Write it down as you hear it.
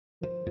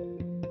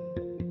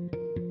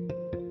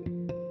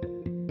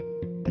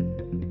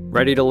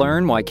Ready to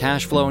learn why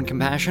cash flow and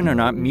compassion are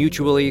not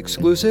mutually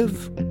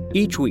exclusive?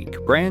 Each week,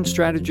 brand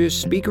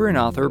strategist, speaker, and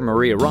author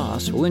Maria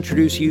Ross will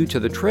introduce you to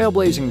the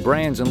trailblazing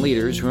brands and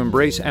leaders who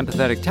embrace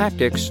empathetic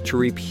tactics to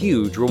reap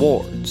huge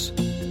rewards.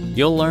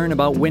 You'll learn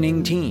about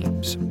winning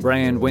teams,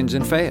 brand wins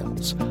and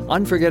fails,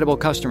 unforgettable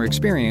customer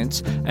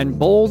experience, and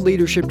bold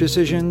leadership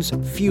decisions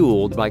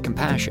fueled by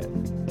compassion.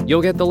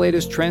 You'll get the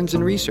latest trends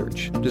and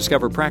research,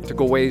 discover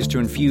practical ways to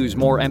infuse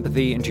more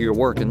empathy into your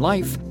work and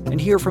life, and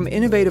hear from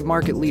innovative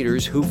market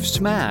leaders who've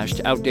smashed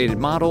outdated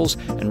models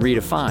and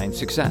redefined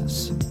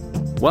success.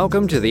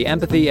 Welcome to the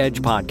Empathy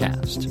Edge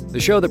podcast, the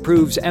show that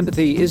proves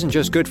empathy isn't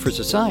just good for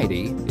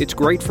society, it's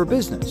great for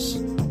business.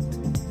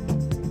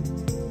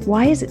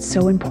 Why is it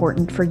so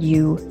important for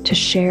you to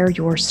share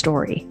your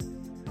story?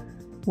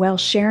 Well,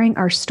 sharing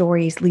our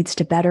stories leads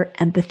to better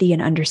empathy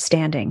and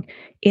understanding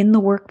in the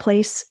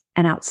workplace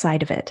and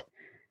outside of it.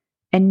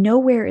 And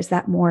nowhere is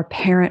that more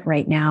apparent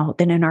right now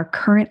than in our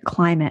current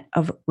climate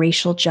of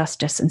racial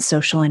justice and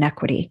social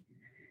inequity.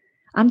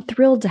 I'm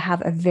thrilled to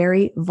have a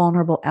very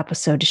vulnerable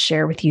episode to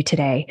share with you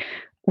today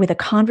with a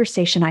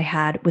conversation I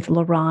had with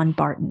LeRon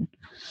Barton.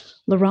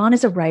 LeRon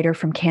is a writer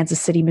from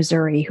Kansas City,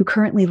 Missouri, who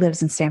currently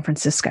lives in San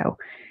Francisco.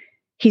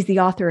 He's the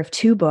author of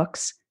 2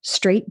 books,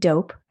 Straight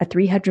Dope, a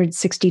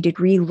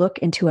 360-degree look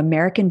into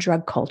American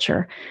drug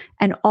culture,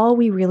 and All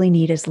We Really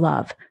Need Is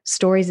Love,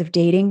 stories of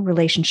dating,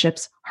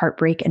 relationships,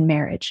 heartbreak, and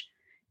marriage.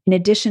 In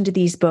addition to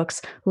these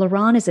books,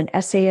 LeRon is an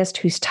essayist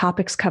whose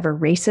topics cover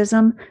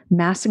racism,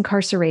 mass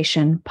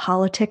incarceration,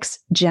 politics,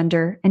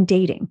 gender, and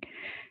dating.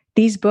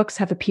 These books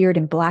have appeared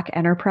in Black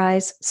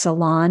Enterprise,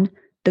 Salon,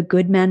 The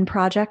Good Men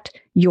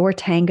Project, Your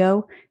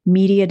Tango,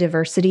 Media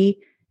Diversity,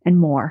 and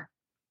more.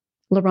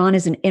 LeRon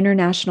is an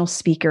international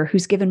speaker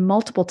who's given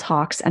multiple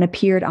talks and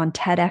appeared on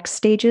TEDx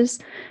stages,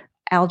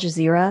 Al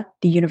Jazeera,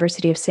 the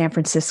University of San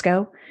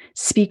Francisco,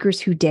 Speakers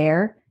Who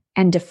Dare,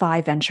 and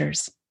Defy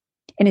Ventures.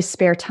 In his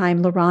spare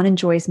time, LeRon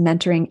enjoys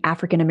mentoring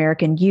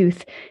African-American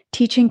youth,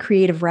 teaching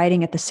creative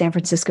writing at the San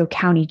Francisco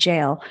County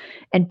Jail,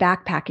 and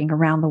backpacking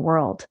around the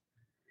world.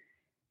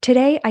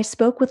 Today, I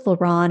spoke with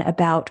LeRon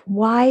about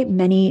why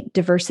many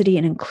diversity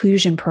and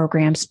inclusion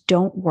programs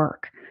don't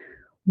work,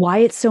 why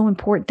it's so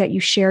important that you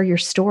share your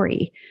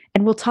story,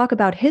 and we'll talk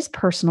about his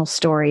personal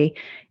story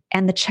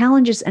and the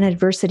challenges and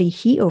adversity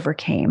he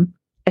overcame,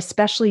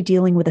 especially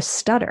dealing with a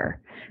stutter,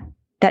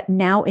 that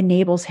now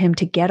enables him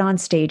to get on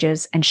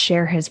stages and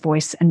share his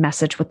voice and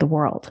message with the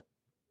world.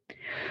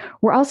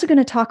 We're also going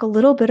to talk a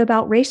little bit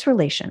about race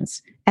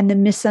relations and the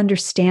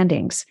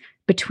misunderstandings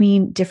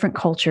between different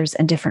cultures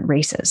and different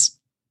races.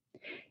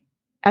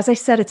 As I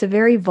said, it's a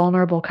very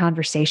vulnerable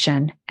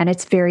conversation, and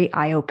it's very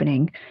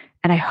eye-opening.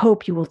 And I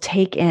hope you will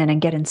take in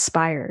and get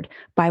inspired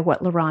by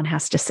what LeRon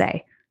has to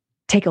say.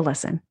 Take a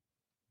listen.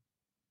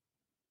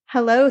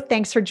 Hello,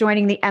 thanks for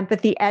joining the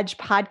Empathy Edge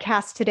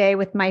podcast today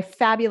with my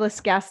fabulous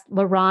guest,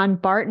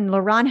 LeRon Barton.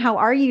 LeRon, how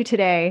are you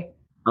today?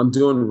 I'm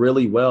doing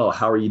really well.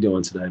 How are you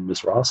doing today,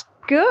 Ms. Ross?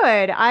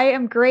 Good. I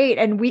am great.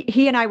 And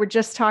he and I were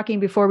just talking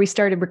before we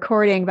started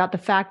recording about the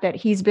fact that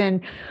he's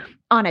been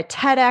on a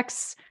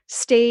TEDx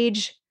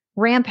stage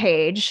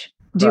rampage.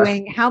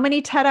 Doing how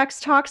many TEDx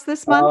talks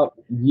this month?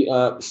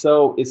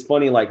 So it's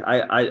funny, like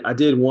I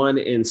did one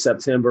in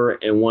September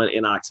and one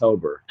in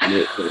October. And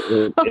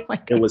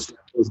it was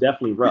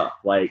definitely rough.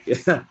 Like,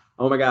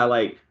 oh my God,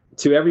 like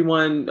to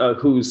everyone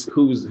who's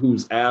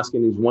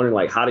asking, who's wondering,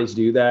 like, how did you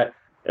do that?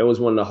 It was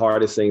one of the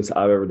hardest things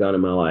I've ever done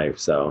in my life.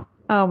 So.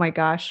 Oh my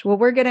gosh. Well,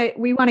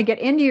 we want to get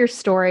into your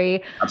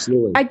story.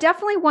 Absolutely. I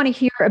definitely want to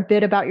hear a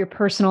bit about your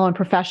personal and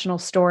professional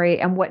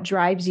story and what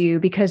drives you,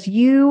 because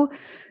you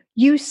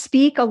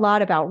speak a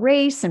lot about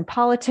race and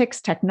politics,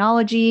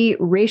 technology,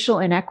 racial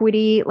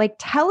inequity. Like,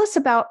 tell us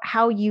about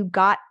how you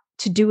got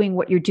to doing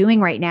what you're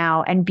doing right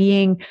now and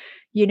being,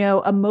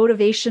 a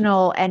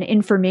motivational and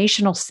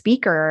informational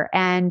speaker.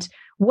 And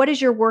what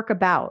is your work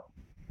about?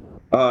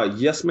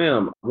 Yes,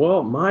 ma'am.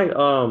 Well,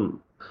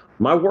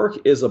 my work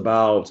is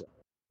about,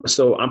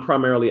 so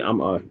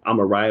I'm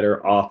a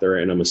writer, author,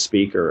 and I'm a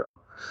speaker.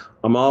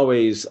 I'm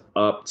always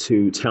up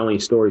to telling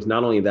stories,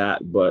 not only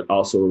that, but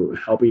also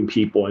helping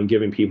people and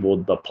giving people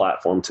the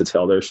platform to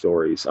tell their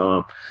stories.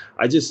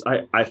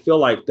 I feel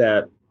like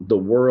that the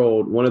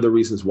world, one of the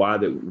reasons why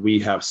that we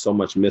have so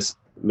much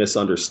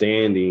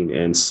misunderstanding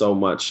and so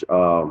much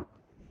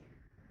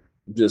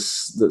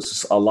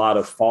just a lot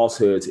of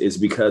falsehoods is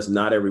because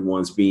not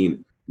everyone's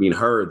being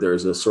heard.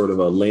 There's a sort of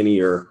a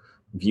linear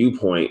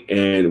viewpoint.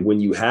 And when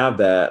you have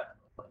that,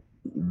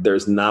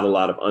 there's not a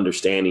lot of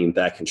understanding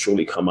that can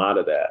truly come out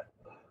of that.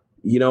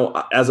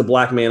 As a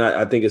Black man,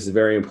 I think it's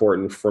very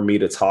important for me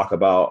to talk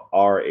about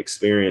our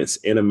experience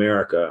in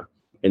America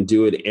and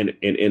do it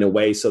in a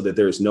way so that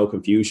there's no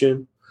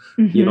confusion.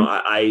 Mm-hmm.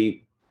 I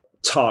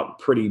talk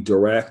pretty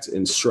direct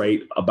and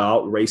straight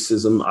about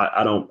racism.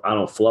 I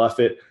don't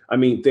fluff it.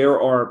 There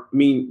are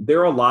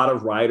a lot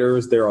of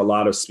writers, there are a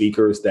lot of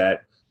speakers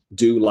that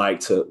do like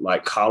to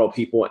coddle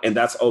people, and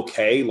that's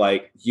okay.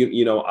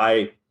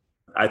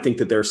 I think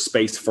that there's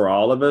space for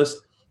all of us,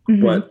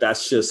 mm-hmm. but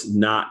that's just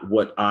not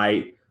what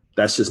I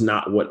that's just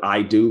not what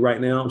I do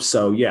right now.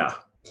 So yeah,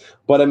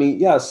 but I mean,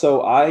 yeah.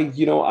 So I've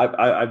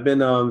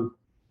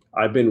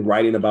been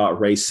writing about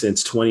race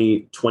since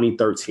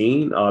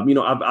 2013.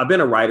 I've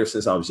been a writer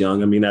since I was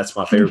young. I mean, that's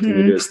my favorite thing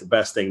to do. It's the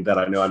best thing that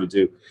I know how to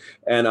do.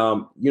 And,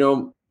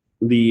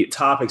 the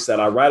topics that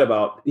I write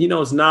about,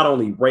 it's not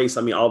only race.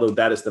 I mean, although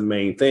that is the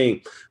main thing,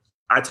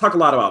 I talk a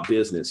lot about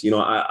business.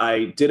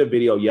 I did a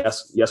video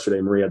yesterday,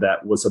 Maria,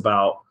 that was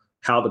about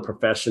how the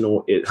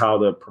professional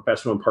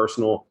and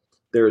personal,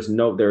 there's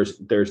no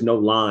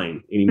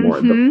line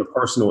anymore. The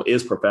personal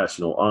is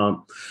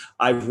professional.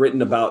 I've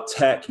written about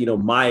tech,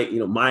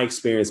 my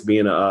experience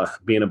being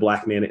a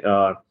Black man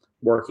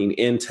working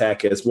in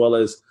tech, as well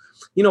as,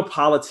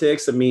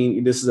 politics. I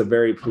mean, this is a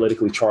very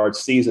politically charged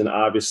season,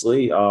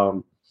 obviously.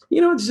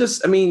 It's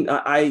just, I mean,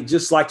 I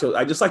just like to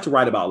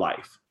write about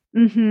life.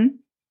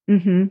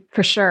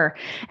 For sure.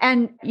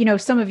 And,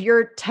 some of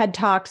your TED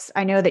Talks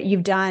I know that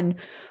you've done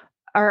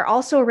are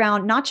also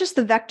around not just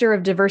the vector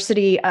of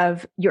diversity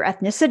of your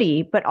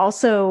ethnicity, but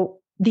also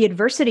the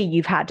adversity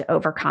you've had to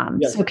overcome.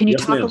 Yes. So can you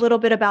Yes, talk ma'am. a little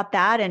bit about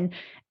that and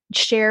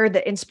share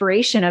the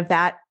inspiration of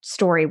that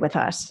story with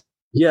us?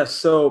 Yes.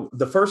 So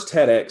the first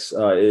TEDx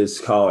is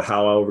called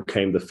How I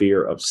Overcame the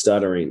Fear of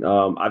Stuttering.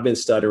 I've been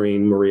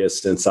stuttering, Maria,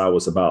 since I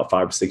was about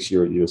 5 or 6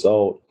 years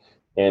old.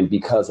 And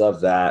because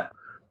of that,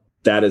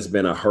 that has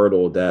been a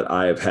hurdle that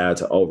I have had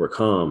to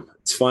overcome.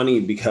 It's funny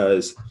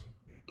because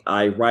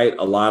I write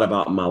a lot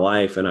about my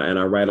life, and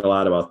I write a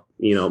lot about,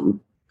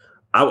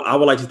 I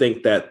would like to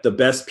think that the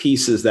best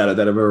pieces that I've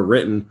ever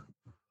written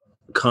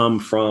come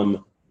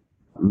from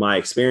my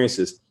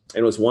experiences.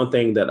 And it was one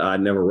thing that I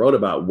never wrote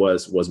about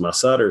was my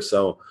stutter.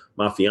 So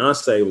my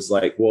fiance was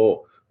like,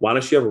 well, why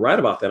don't you ever write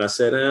about that? I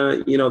said,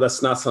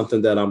 that's not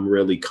something that I'm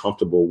really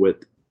comfortable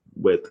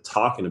with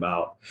talking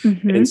about.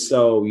 And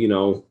so,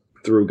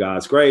 through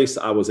God's grace,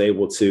 I was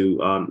able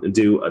to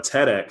do a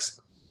TEDx,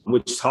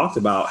 which talked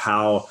about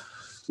how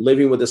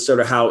living with a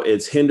stutter, how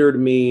it's hindered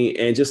me,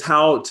 and just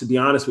how, to be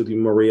honest with you,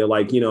 Maria,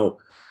 it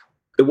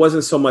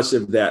wasn't so much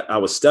of that I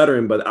was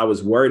stuttering, but I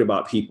was worried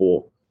about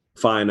people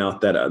find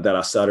out that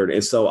I stuttered.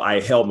 And so I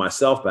held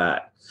myself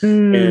back.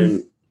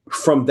 And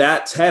from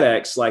that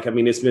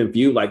TEDx, it's been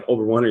viewed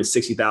over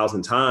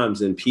 160,000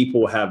 times, and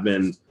people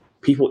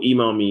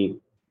email me,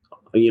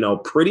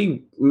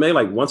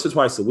 maybe once or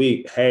twice a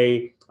week.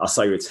 Hey, I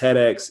saw your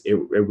TEDx. It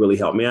really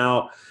helped me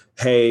out.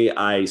 Hey,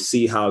 I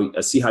see how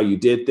you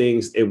did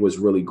things. It was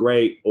really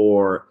great.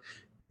 Or,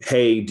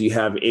 hey, do you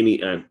have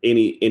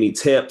any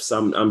tips?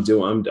 I'm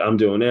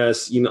doing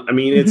this.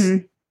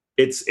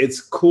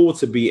 It's cool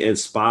to be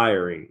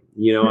inspiring.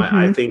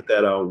 I think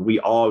that we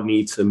all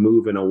need to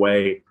move in a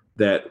way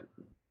that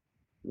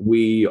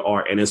we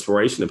are an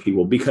inspiration to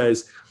people,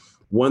 because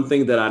one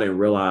thing that I didn't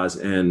realize,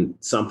 and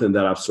something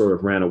that I've sort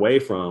of ran away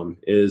from,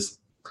 is,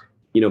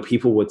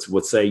 people would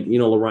say,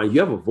 LeRon,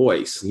 you have a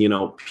voice,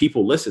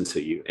 people listen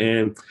to you.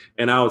 And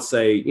I would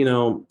say,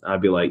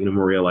 I'd be like,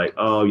 Maria,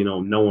 oh,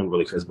 no one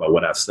really cares about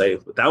what I say.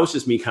 But that was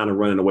just me kind of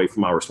running away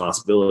from my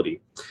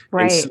responsibility.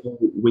 Right. And so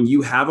when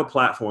you have a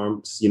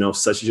platform,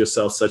 such as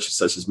yourself, such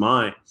as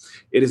mine,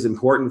 it is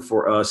important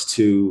for us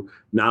to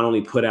not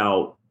only put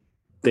out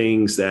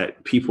things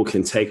that people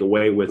can take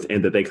away with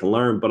and that they can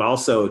learn, but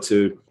also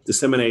to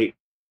disseminate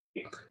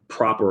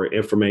proper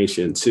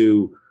information,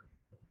 to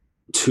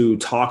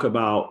talk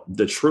about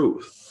the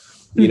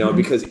truth,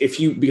 because if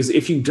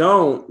you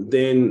don't,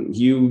 then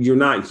you're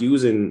not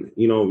using,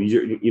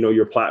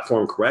 your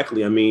platform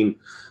correctly. I mean,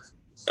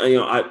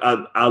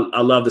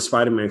 I love the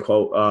Spider-Man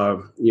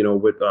quote,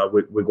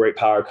 with great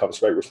power comes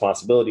great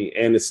responsibility.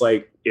 And it's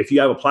like, if you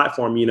have a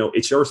platform,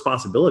 it's your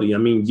responsibility. I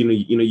mean,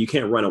 you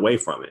can't run away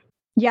from it.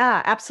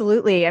 Yeah,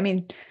 absolutely. I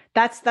mean,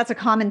 that's a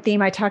common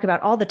theme I talk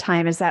about all the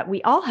time, is that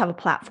we all have a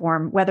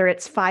platform, whether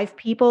it's 5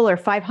 people or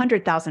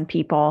 500,000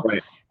 people.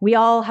 Right. We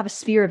all have a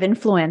sphere of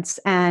influence.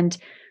 And,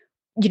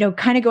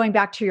 kind of going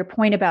back to your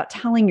point about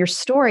telling your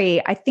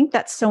story, I think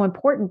that's so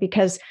important,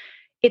 because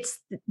it's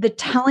the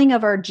telling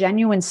of our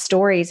genuine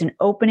stories and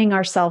opening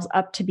ourselves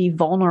up to be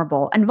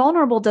vulnerable. And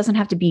vulnerable doesn't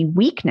have to be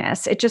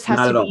weakness. It just has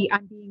to be,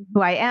 I'm being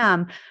who I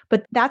am.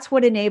 But that's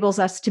what enables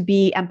us to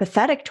be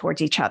empathetic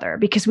towards each other,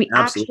 because we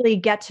actually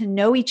get to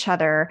know each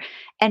other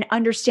and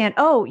understand,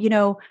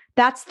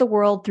 that's the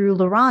world through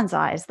LeRon's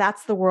eyes.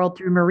 That's the world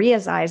through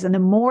Maria's eyes. And the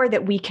more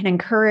that we can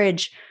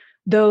encourage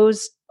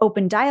those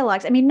open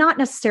dialogues, I mean, not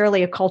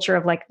necessarily a culture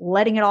of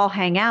letting it all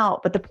hang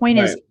out, but the point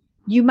is,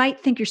 you might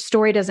think your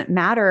story doesn't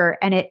matter,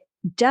 and it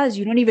does.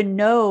 You don't even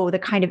know the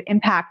kind of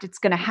impact it's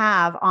going to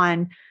have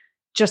on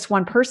just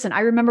one person.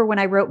 I remember when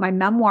I wrote my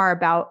memoir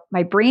about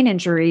my brain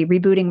injury,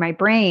 rebooting my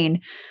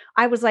brain,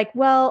 I was like,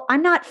 well,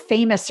 I'm not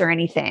famous or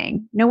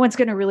anything. No one's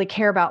going to really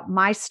care about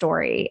my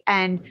story.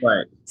 And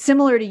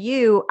similar to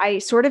you, I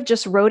sort of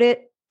just wrote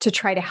it to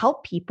try to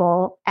help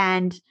people.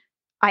 And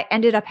I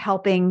ended up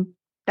helping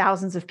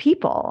thousands of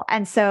people.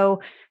 And so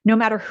no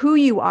matter who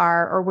you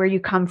are or where you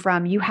come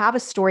from, you have a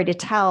story to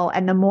tell.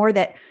 And the more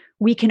that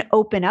we can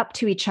open up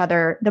to each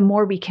other, the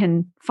more we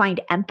can find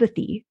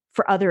empathy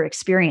for other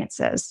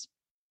experiences.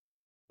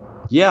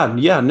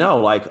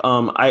 No,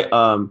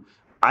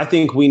 I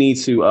think we need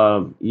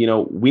to,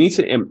 we need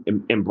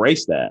to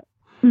embrace that,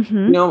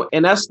 Mm-hmm.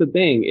 and that's the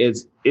thing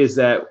is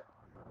that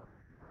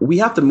we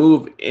have to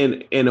move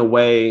in a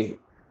way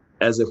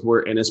as if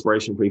we're an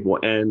inspiration for people.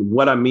 And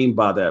what I mean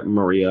by that,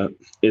 Maria,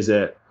 is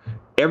that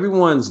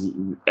everyone's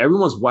I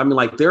mean,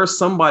 like, there's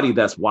somebody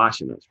that's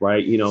watching us,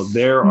 right?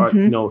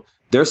 Mm-hmm.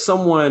 There's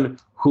someone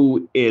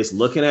who is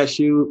looking at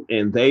you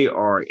and they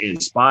are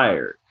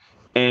inspired.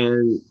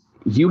 And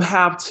you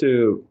have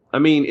to, I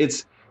mean,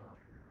 it's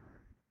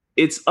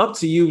up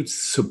to you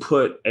to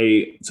put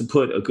a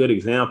good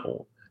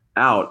example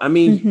out. I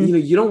mean, Mm-hmm.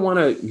 you don't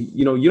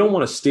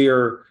want to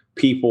steer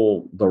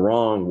people the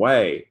wrong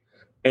way.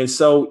 And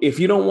so if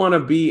you don't want to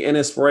be an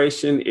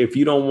inspiration, if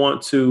you don't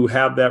want to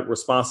have that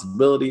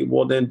responsibility,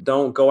 well, then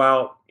don't go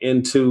out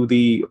into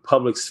the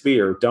public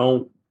sphere.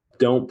 Don't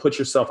put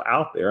yourself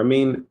out there. I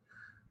mean,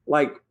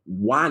 like,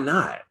 why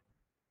not?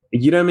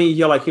 You know what I mean?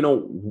 You're like,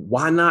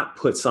 why not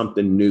put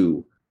something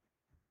new?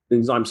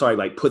 I'm sorry,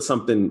 like, put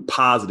something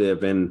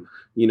positive and,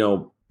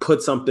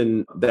 put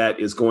something that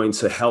is going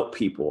to help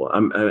people.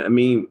 I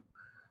mean,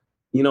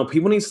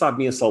 people need to stop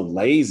being so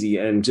lazy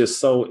and just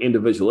so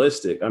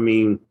individualistic. I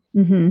mean,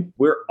 Mm-hmm.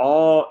 we're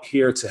all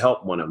here to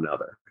help one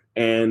another.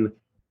 And,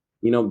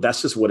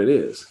 that's just what it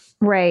is.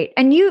 Right.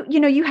 And you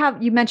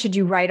mentioned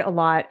you write a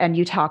lot and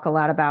you talk a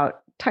lot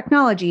about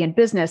technology and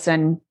business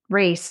and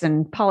race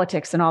and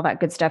politics and all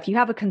that good stuff. You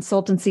have a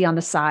consultancy on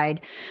the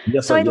side.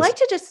 Yes, So sir. I'd Yes. like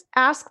to just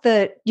ask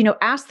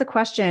the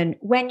question,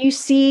 when you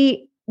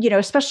see,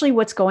 especially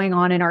what's going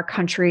on in our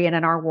country and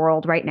in our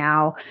world right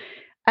now,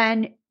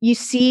 and you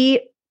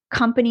see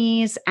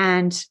companies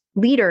and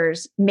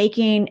leaders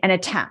making an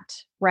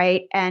attempt,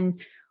 right? And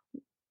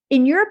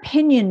in your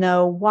opinion,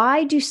 though,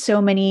 why do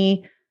so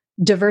many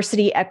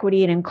diversity,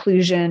 equity, and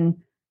inclusion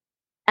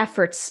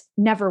efforts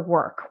never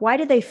work? Why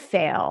do they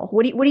fail?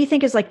 What do you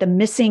think is like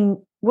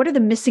what are the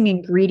missing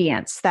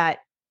ingredients that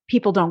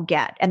people don't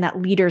get and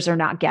that leaders are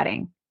not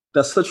getting?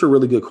 That's such a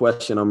really good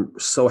question. I'm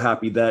so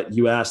happy that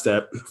you asked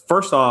that.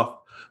 First off,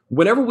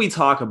 whenever we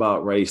talk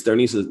about race, there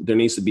needs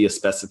to be a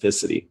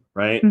specificity,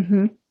 right?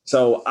 Mm-hmm.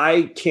 So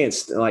I can't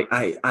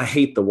I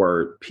hate the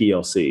word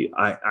PLC.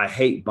 I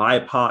hate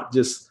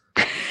BIPOC.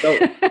 So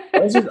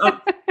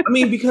I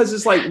mean, because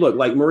it's like, look,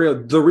 like, Maria,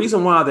 the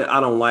reason why that I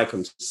don't like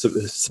them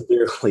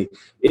severely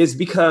is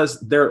because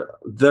they're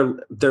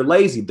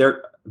lazy.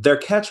 They're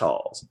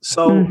catch-alls.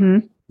 So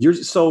Mm-hmm.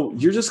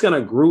 you're just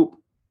gonna group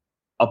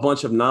a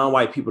bunch of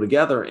non-white people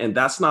together, and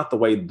that's not the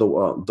way the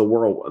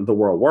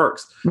world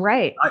works.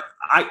 Right.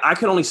 I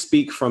can only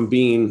speak from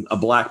being a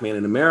Black man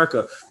in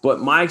America, but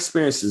my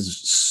experience is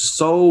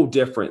so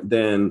different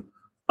than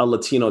a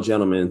Latino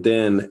gentleman,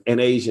 than an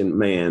Asian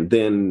man,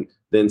 than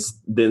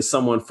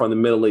someone from the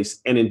Middle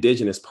East, an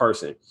indigenous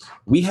person.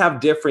 We have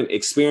different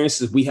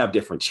experiences. We have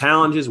different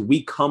challenges.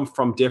 We come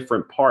from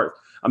different parts.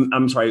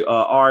 I'm sorry.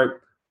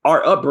 Our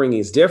upbringing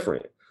is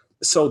different,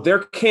 so there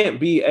can't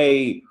be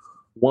a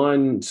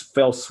one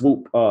fell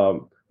swoop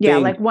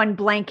thing. Like one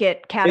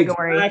blanket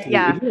category.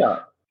 Exactly. Yeah.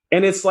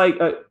 And it's like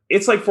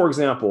for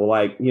example,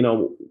 like,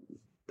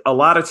 a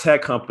lot of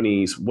tech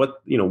companies,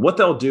 what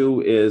they'll do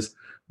is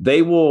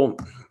they will,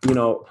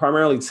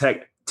 primarily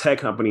tech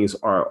companies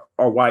are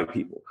white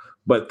people,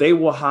 but they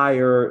will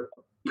hire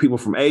people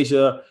from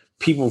Asia,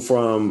 people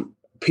from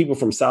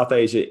South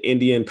Asia,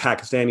 Indian,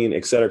 Pakistani,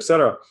 et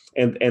cetera,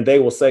 and they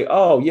will say,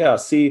 oh yeah,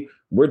 see,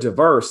 we're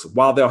diverse,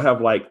 while they'll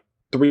have like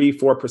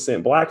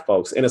 3-4% Black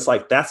folks, and it's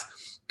like that's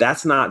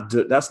not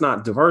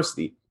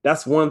diversity.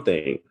 That's one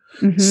thing.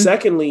 Mm-hmm.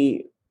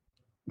 Secondly,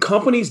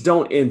 companies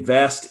don't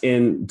invest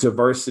in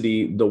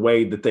diversity the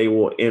way that they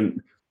will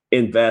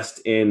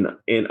invest in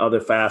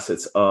other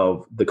facets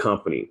of the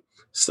company.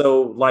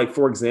 So, like,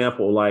 for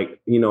example,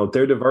 like,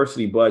 their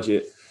diversity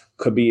budget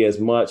could be as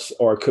much,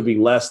 or it could be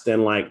less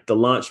than like the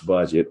lunch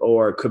budget,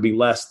 or it could be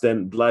less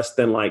than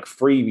like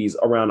freebies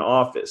around the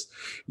office.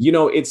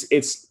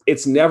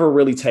 It's never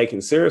really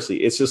taken seriously.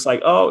 It's just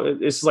like,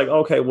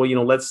 okay,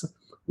 well,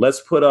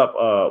 let's put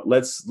up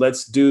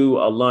let's do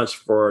a lunch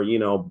for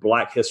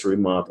Black History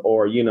Month,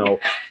 or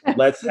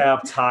let's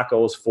have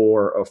tacos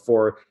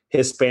for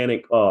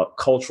Hispanic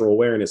Cultural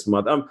Awareness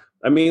Month.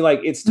 I mean, like,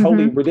 it's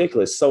totally Mm-hmm.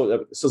 ridiculous. So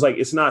it's like,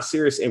 it's not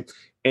serious,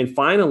 and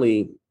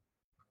finally,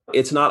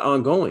 it's not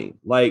ongoing.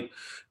 Like,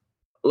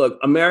 look,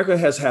 America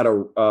has had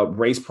a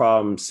race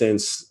problem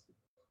since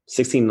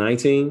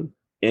 1619,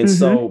 and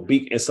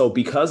Mm-hmm. so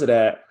because of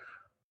that,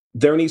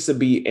 there needs to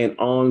be an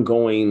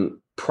ongoing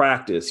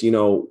practice.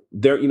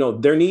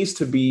 There needs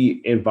to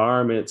be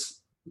environments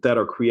that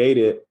are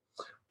created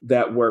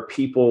that where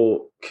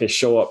people can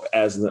show up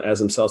as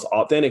themselves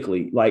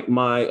authentically. Like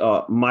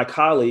my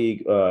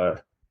colleague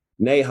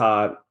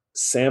Nahad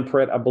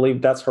Sampret, I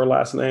believe that's her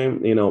last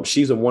name.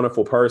 She's a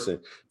wonderful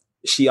person.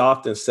 She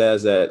often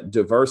says that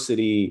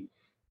diversity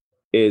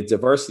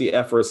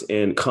efforts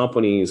in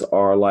companies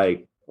are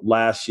like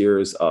last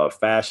year's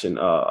fashion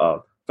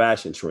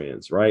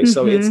trends, right?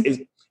 So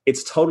Mm-hmm.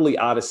 it's totally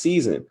out of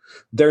season.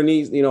 There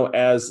needs,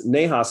 as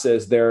Neha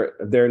says,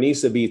 there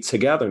needs to be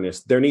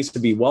togetherness. There needs to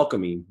be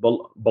welcoming,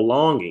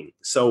 belonging.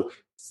 So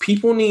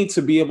people need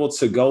to be able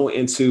to go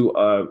into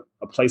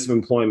a place of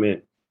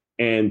employment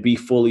and be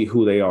fully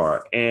who they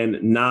are,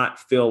 and not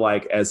feel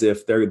like as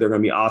if they're going to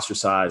be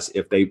ostracized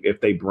if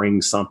they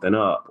bring something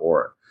up.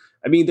 Or,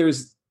 I mean,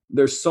 there's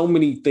so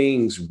many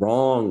things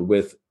wrong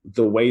with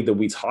the way that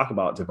we talk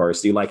about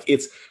diversity. Like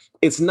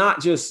it's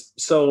not just,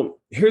 so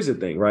here's the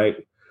thing, right?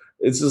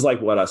 It's just like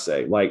what I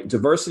say, like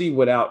diversity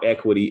without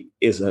equity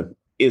is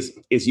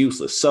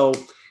useless. So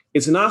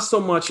it's not so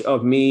much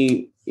of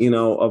me,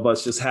 of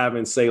us just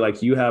having, say,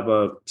 like you have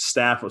a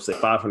staff of say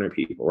 500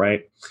 people,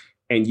 right?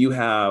 And you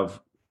have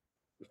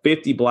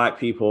 50 Black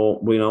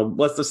people,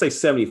 let's say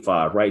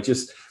 75, right?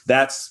 Just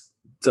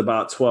it's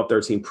about 12,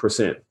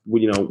 13%,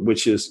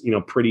 which is,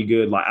 pretty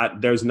good.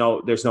 Like there's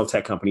no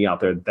tech company out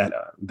there that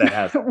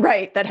has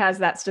right. That has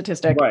that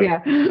statistic. Right.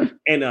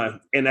 Yeah.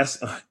 And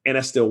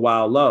that's still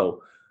wild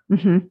low.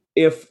 Mm-hmm.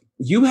 If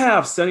you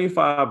have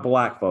 75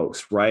 Black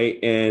folks, right,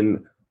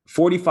 and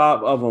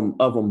 45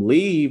 of them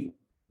leave,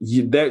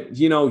 you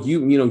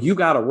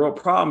got a real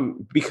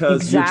problem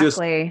because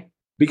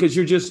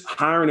you're just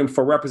hiring them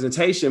for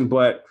representation.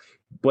 But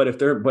if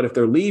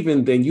they're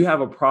leaving, then you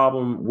have a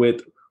problem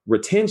with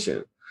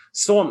retention.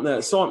 So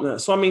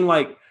I mean,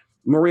 like,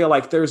 Maria,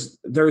 like there's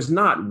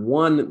not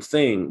one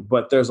thing,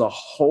 but there's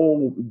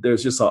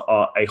just a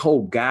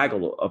whole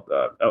gaggle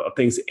of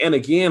things. And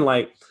again,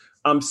 like,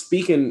 I'm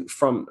speaking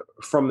from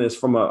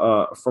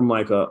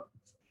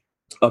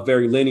a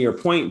very linear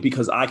point,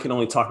 because I can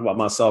only talk about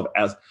myself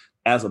as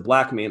a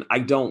Black man. I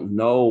don't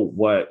know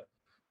what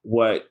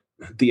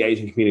the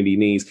Asian community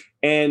needs.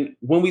 And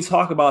when we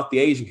talk about the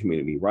Asian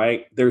community,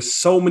 right, there's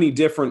so many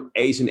different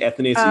Asian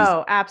ethnicities.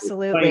 Oh,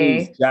 absolutely.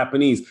 Chinese,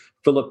 Japanese,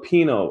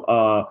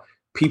 Filipino,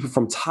 people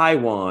from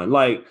Taiwan,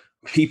 like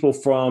people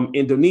from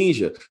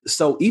Indonesia.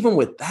 So even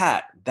with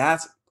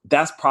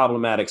that's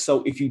problematic.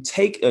 So if you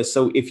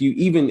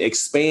even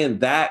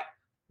expand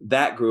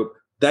that group,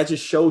 that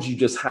just shows you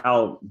just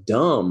how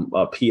dumb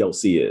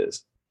PLC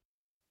is.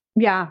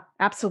 Yeah,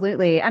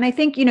 absolutely. And I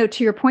think,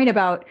 to your point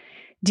about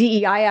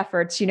DEI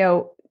efforts,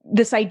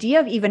 this idea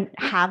of even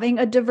having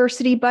a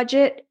diversity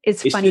budget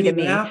is funny to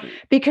me,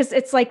 because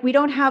it's like, we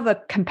don't have a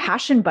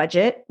compassion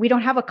budget. We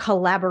don't have a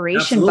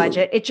collaboration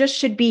budget. It just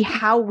should be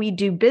how we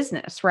do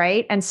business.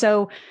 Right. And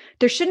so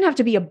there shouldn't have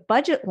to be a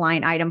budget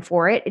line item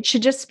for it. It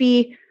should just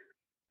be,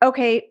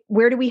 okay,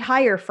 where do we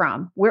hire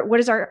from? What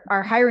does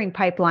our hiring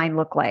pipeline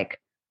look like?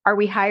 Are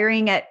we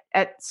hiring at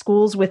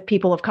schools with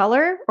people of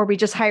color, or are we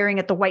just hiring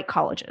at the white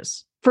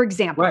colleges, for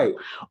example? Right.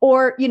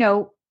 Or,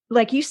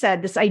 like you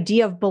said, this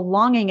idea of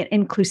belonging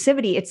and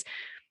inclusivity,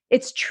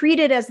 it's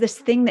treated as this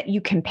thing that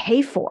you can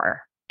pay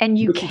for, and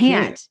you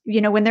can't.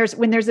 When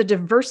there's a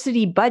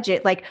diversity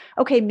budget, like,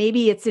 okay,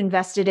 maybe it's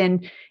invested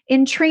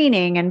in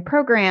training and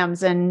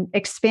programs and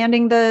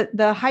expanding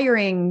the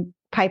hiring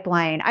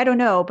pipeline. I don't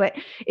know, but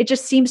it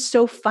just seems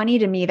so funny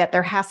to me that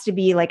there has to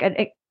be like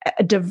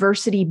a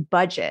diversity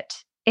budget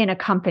in a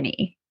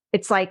company.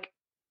 It's like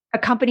a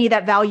company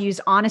that values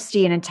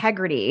honesty and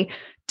integrity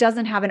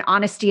doesn't have an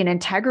honesty and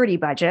integrity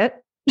budget.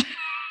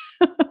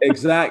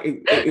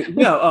 Exactly.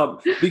 Yeah.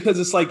 Because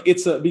it's like,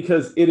 it's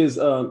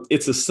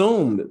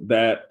assumed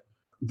that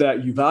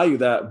you value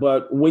that.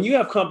 But when you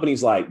have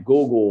companies like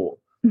Google,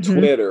 mm-hmm.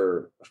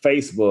 Twitter,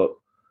 Facebook,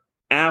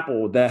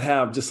 Apple, that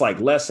have just like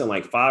less than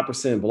like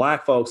 5%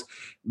 Black folks,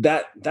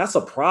 that's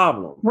a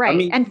problem. Right. I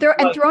mean, and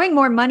throwing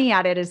more money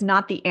at it is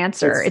not the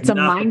answer. It's a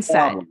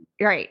mindset.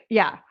 Right.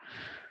 Yeah.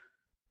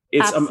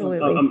 Absolutely.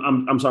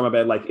 I'm sorry, my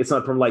bad. Like, it's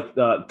not from like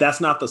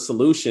that's not the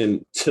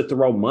solution to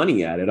throw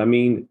money at it. I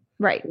mean,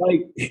 right.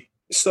 Like,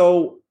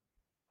 so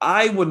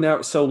I would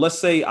never. So let's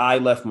say I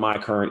left my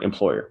current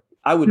employer.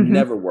 I would mm-hmm.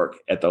 never work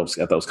at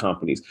those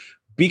companies,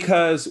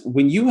 because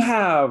when you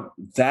have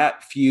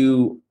that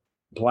few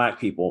Black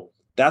people,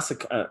 that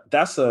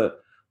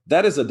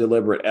is a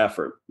deliberate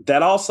effort.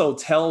 That also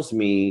tells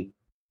me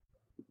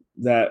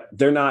that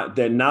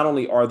not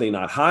only are they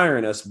not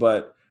hiring us,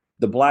 but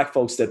the Black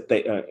folks that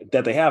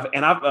they have.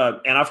 And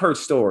I've heard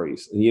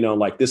stories,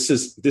 like this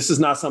is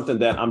not something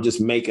that I'm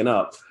just making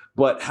up,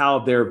 but how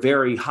they're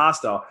very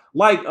hostile.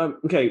 Like,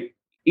 okay,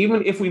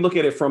 even if we look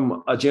at it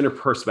from a gender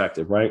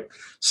perspective, right?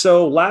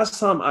 So last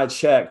time I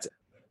checked,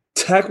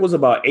 tech was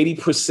about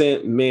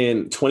 80%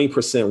 men,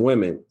 20%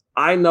 women.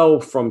 I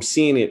know from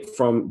seeing it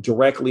from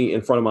directly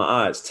in front of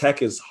my eyes,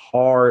 tech is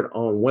hard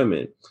on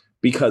women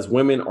because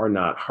women are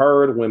not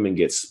heard. Women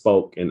get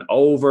spoken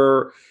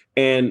over.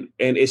 And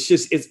it's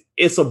just,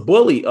 it's a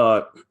bully,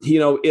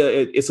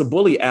 it's a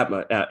bully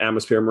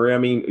atmosphere, Maria. I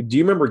mean, do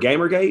you remember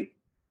Gamergate?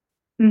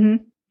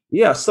 Mm-hmm.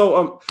 Yeah.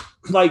 So,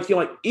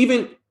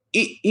 even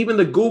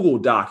the Google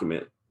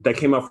document that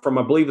came up from,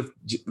 I believe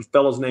the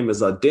fellow's name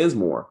is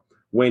Dinsmore,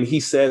 when he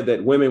said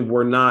that women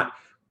were not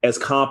as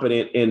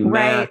competent in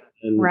math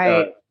and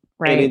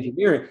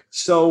engineering.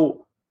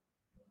 So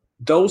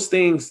those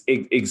things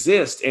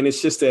exist. And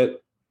it's just that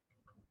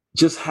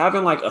just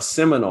having like a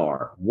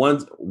seminar,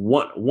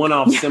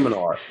 one-off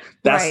seminar,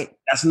 Right.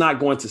 that's not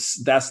going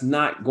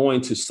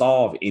to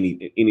solve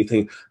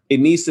anything. It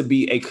needs to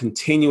be a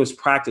continuous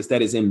practice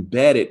that is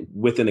embedded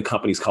within the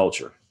company's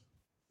culture.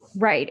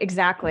 Right,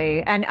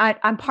 exactly. And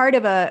I'm part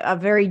of a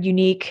very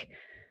unique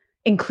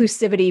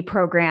inclusivity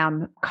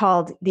program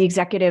called the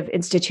Executive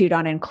Institute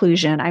on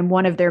Inclusion. I'm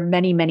one of their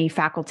many, many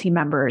faculty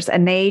members,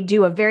 and they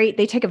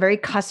take a very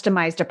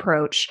customized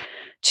approach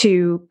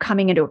to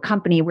coming into a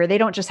company where they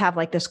don't just have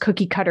like this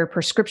cookie cutter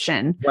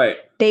prescription. Right.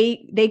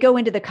 They go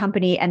into the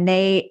company and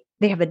they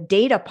have a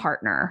data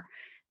partner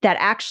that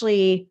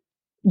actually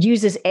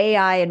uses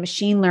AI and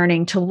machine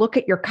learning to look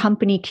at your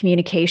company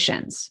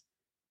communications,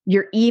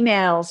 your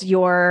emails,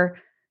 your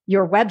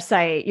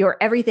website, your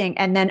everything,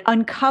 and then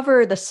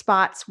uncover the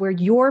spots where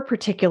your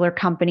particular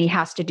company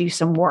has to do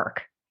some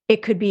work.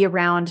 It could be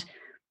around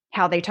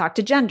how they talk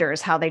to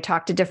genders, how they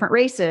talk to different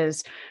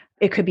races.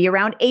 It could be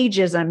around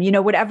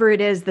ageism, whatever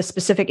it is, the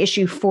specific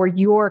issue for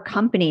your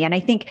company. And I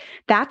think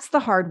that's the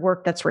hard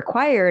work that's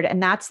required.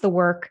 And that's the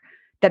work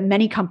that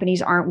many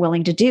companies aren't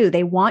willing to do.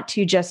 They want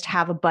to just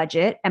have a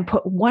budget and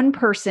put one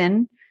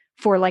person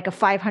for like a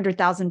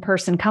 500,000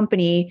 person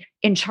company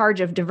in charge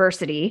of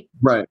diversity.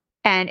 Right.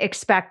 And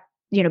expect,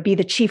 be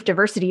the chief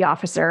diversity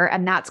officer,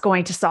 and that's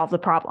going to solve the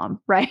problem,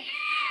 right?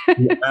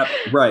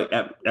 Right.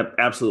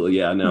 Absolutely.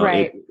 Yeah. No.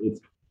 Right.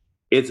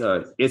 It's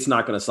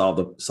not going to solve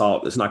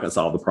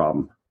the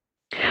problem.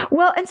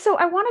 Well, and so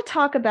I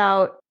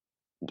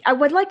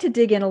would like to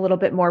dig in a little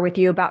bit more with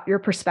you about your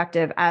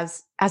perspective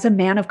as a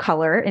man of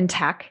color in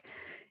tech,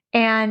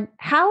 and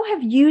how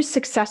have you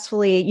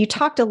you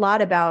talked a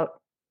lot about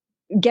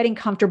getting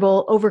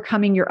comfortable,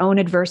 overcoming your own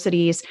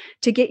adversities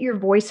to get your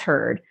voice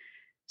heard.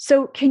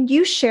 So can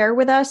you share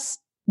with us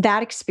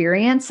that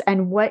experience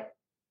and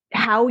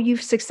how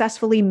you've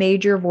successfully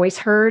made your voice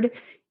heard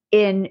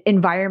in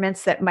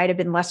environments that might have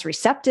been less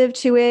receptive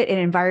to it, in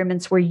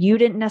environments where you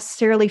didn't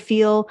necessarily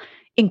feel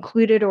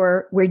included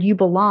or where you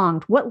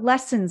belonged? What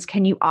lessons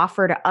can you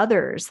offer to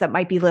others that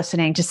might be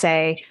listening to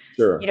say,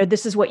 sure,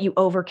 this is what you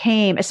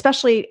overcame,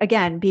 especially,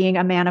 again, being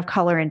a man of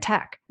color in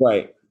tech?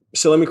 Right.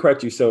 So let me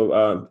correct you.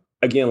 So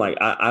again, like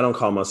I don't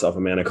call myself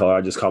a man of color.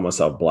 I just call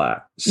myself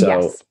Black. So,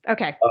 yes.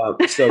 Okay.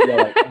 See,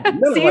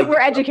 we're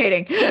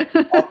educating.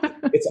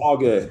 It's all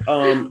good.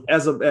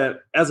 As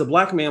a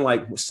Black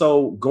man,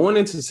 so going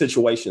into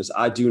situations,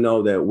 I do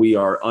know that we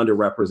are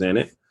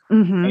underrepresented,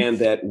 and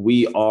that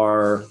we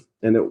are,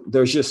 and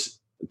there's just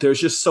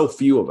so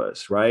few of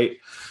us, right?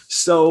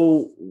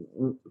 So,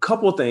 a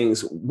couple of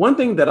things. One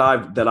thing that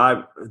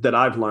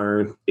I've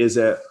learned is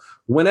that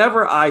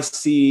whenever I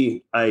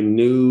see a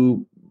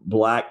new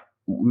Black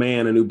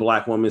man, a new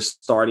Black woman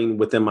starting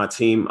within my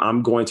team,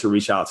 I'm going to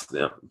reach out to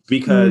them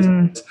because,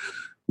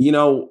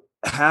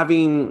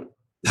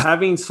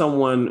 having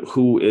someone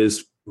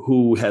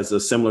who has a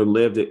similar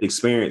lived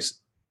experience,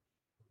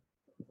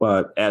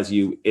 as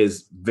you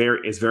is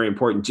very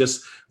important.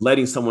 Just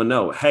letting someone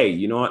know, hey,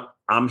 you know what,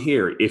 I'm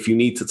here if you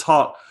need to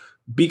talk,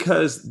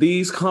 because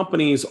these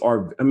companies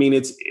are,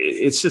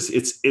 it's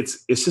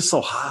just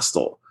so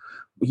hostile.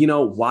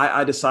 Why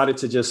I decided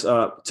to just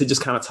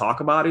kind of talk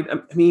about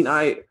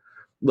it.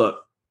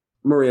 Look,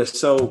 Maria,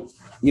 so,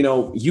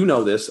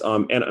 this,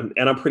 and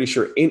I'm pretty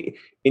sure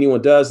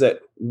anyone does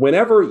that.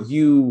 Whenever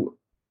you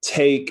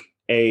take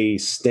a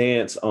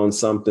stance on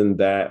something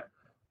that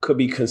could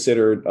be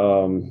considered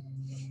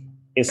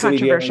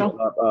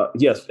controversial.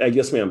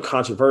 Yes, ma'am.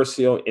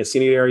 Controversial,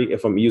 incendiary,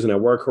 if I'm using that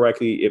word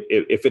correctly.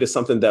 If it is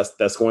something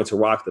that's going to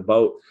rock the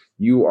boat,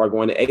 you are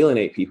going to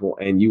alienate people,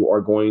 and you are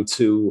going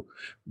to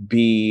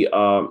be,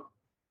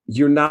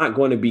 you're not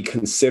going to be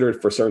considered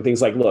for certain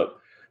things. Like, look,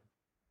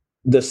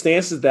 the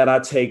stances that I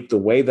take, the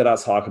way that I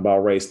talk about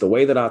race, the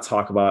way that I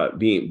talk about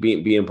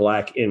being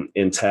Black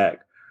in tech,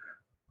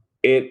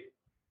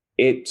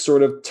 it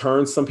sort of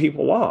turns some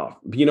people off,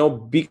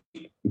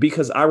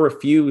 because I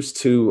refuse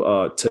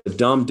to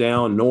dumb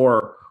down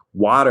nor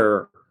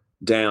water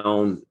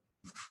down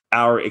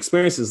our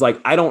experiences.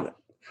 Like,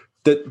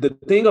 the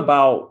thing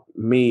about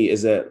me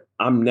is that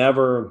I'm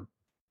never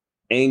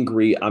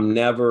angry. I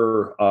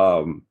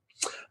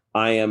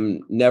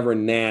am never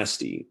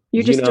nasty.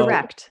 You're just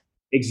direct.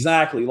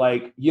 Exactly.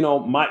 Like,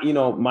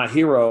 my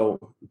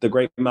hero, the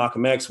great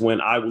Malcolm X,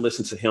 when I would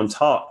listen to him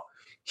talk,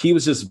 he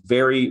was just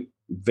very,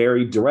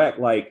 very direct.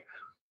 Like,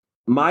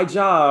 my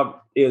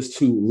job is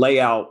to lay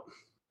out,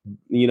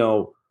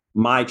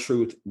 my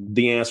truth,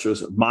 the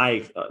answers,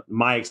 my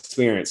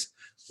experience.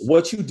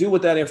 What you do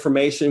with that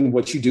information,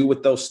 what you do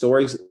with those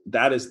stories,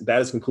 that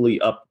is completely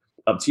up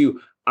to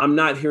you. I'm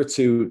not here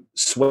to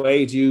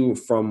sway you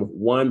from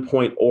one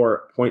point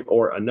or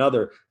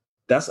another.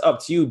 That's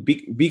up to you,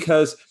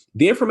 because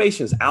the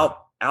information is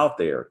out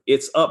there.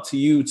 It's up to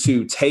you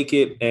to take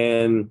it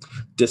and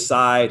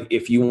decide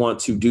if you want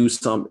to do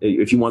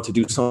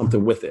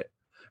something with it.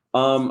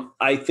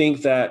 I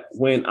think that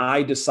when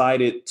I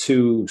decided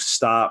to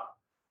stop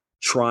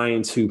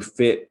trying to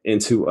fit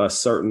into a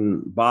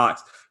certain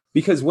box,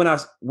 because when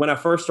I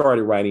first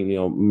started writing,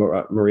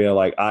 Maria,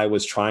 like, I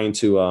was trying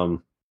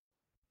to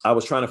I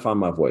was trying to find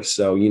my voice.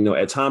 So,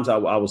 at times I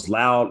was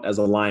loud as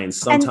a lion.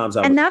 Sometimes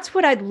and that's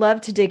what I'd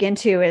love to dig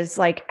into is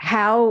like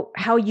how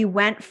you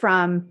went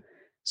from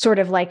sort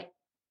of like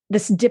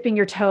this dipping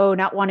your toe,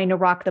 not wanting to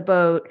rock the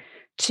boat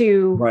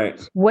to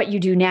right. what you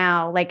do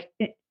now. Like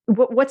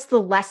what's the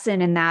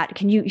lesson in that?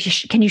 Can you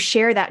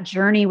share that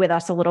journey with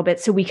us a little bit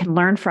so we can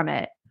learn from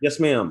it? Yes,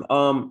 ma'am.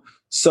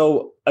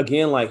 So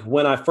again, like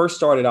when I first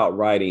started out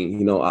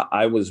writing,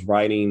 I was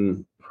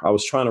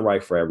trying to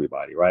write for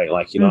everybody, right?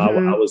 Like,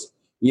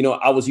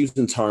 I was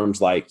using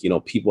terms like,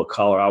 people of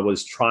color. I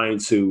was trying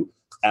to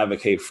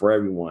advocate for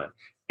everyone.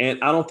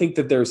 And I don't think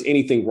that there's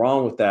anything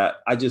wrong with that.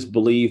 I just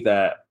believe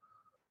that,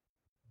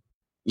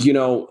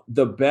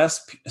 the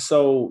best.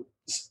 So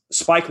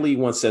Spike Lee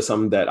once said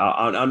something that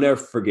I'll never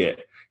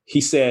forget.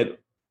 He said,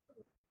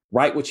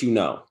 write what you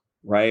know,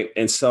 right?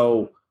 And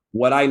so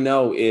what I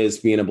know is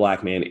being a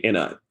Black man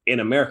in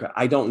America.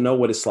 I don't know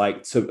what it's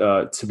like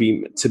to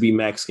be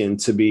Mexican,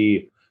 to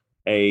be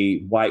a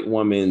white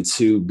woman,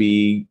 to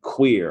be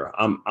queer.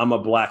 I'm a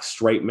Black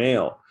straight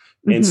male.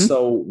 Mm-hmm. And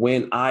so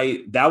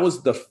that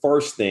was the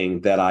first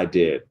thing that I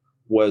did,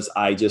 was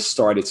I just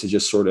started to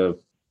just sort of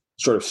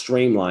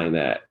streamline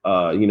that.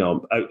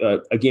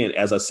 Again,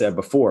 as I said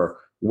before,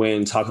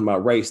 when talking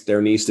about race,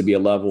 there needs to be a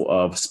level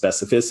of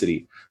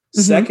specificity.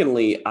 Mm-hmm.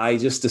 Secondly, I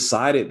just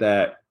decided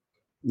that,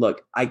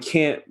 look, I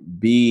can't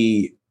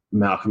be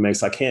Malcolm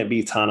X. I can't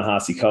be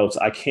Ta-Nehisi Coates.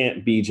 I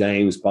can't be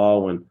James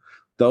Baldwin.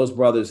 Those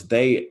brothers,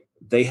 they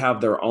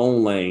have their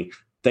own lane.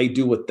 They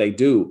do what they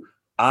do.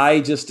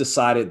 I just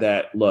decided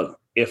that, look,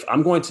 if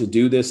I'm going to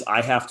do this,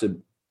 I have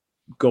to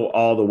go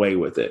all the way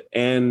with it.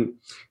 And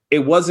it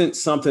wasn't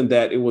something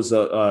that it was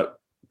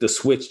the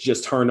switch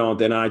just turned on,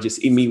 then I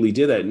just immediately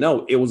did that.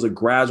 No, it was a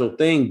gradual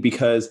thing,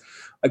 because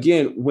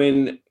again,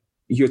 when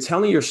you're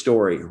telling your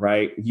story,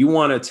 right, you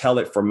want to tell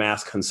it for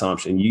mass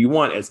consumption. You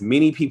want as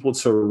many people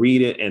to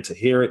read it and to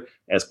hear it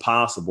as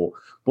possible.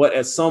 But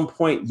at some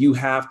point, you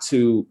have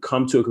to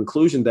come to a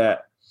conclusion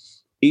that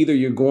either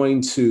you're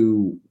going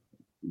to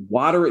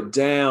water it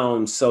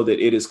down so that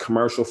it is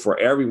commercial for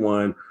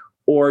everyone,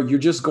 or you're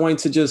just going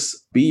to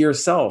just be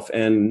yourself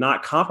and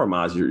not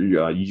compromise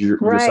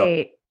yourself.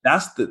 Right.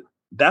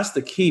 That's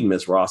the key,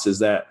 Ms. Ross, is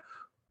that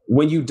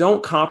when you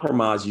don't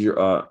compromise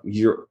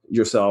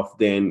yourself,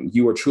 then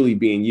you are truly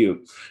being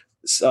you.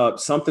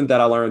 Something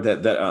that I learned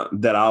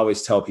that I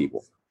always tell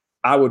people: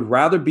 I would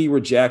rather be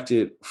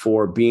rejected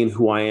for being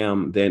who I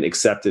am than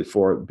accepted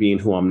for being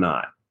who I'm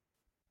not.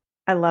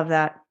 I love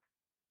that.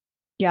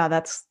 Yeah,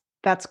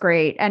 that's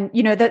great. And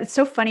that's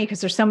so funny,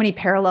 because there's so many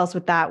parallels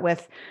with that,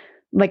 with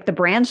like the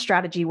brand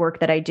strategy work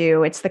that I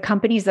do. It's the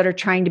companies that are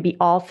trying to be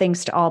all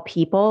things to all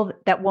people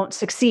that won't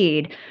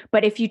succeed.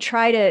 But if you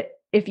try to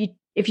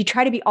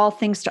be all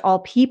things to all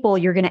people,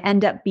 you're going to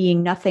end up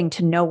being nothing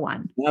to no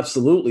one.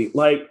 Absolutely.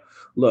 Like,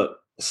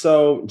 look,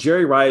 so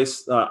Jerry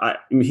Rice,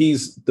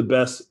 he's the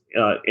best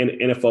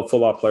NFL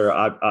football player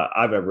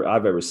I've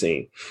ever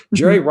seen. Mm-hmm.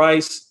 Jerry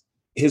Rice,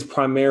 his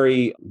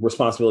primary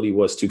responsibility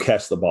was to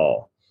catch the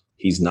ball.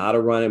 He's not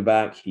a running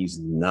back. He's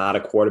not a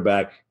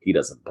quarterback. He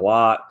doesn't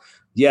block.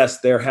 Yes,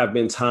 there have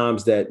been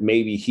times that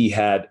maybe he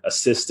had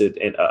assisted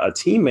a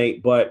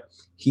teammate, but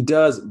he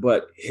does.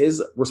 But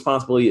his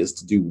responsibility is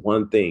to do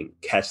one thing: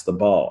 catch the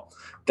ball.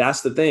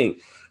 That's the thing.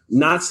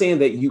 Not saying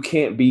that you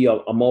can't be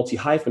a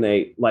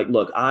multi-hyphenate. Like,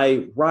 look,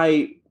 I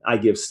write, I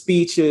give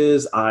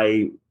speeches,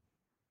 I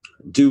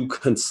do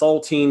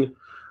consulting,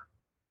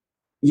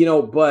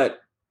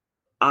 but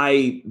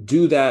I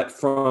do that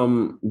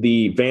from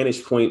the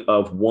vantage point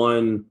of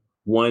one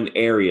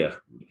area,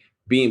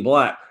 being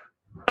Black.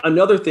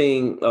 Another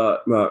thing,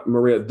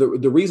 Maria,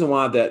 the reason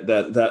why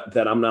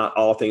that I'm not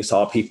all things to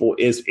all people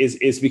is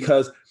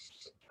because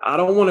I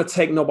don't want to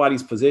take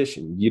nobody's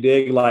position. You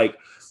dig?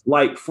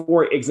 Like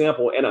for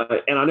example, and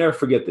I never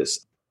forget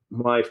this.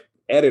 My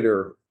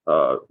editor,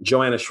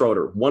 Joanna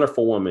Schroeder,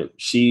 wonderful woman.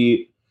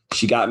 She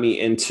got me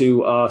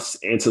into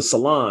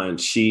salon.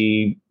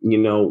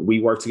 We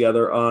worked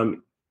together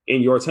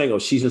in Your Tango.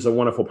 She's just a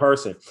wonderful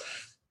person.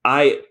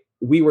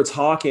 We were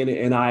talking,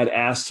 and I had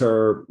asked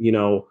her,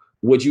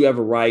 would you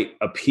ever write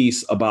a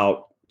piece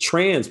about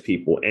trans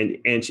people?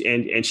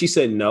 And she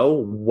said, no.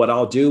 What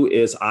I'll do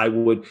is I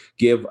would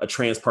give a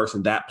trans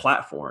person that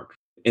platform.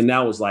 And that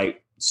was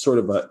like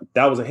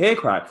that was a head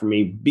crack for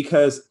me,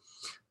 because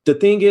the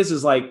thing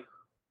is like,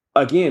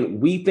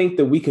 again, we think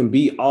that we can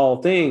be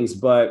all things,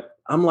 but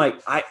I'm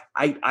like,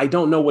 I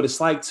don't know what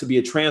it's like to be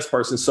a trans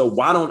person. So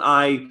why don't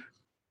I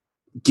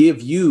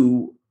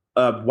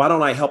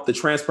help the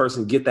trans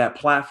person get that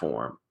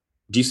platform?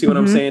 Do you see what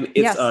I'm saying?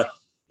 It's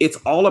it's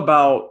all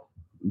about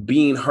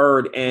being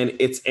heard, and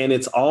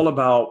it's all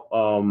about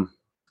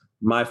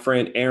my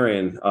friend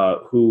Erin,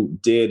 who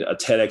did a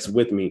TEDx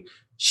with me.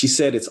 She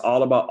said it's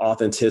all about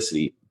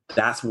authenticity.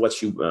 That's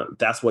what you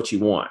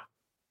want.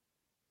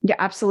 Yeah,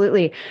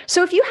 absolutely.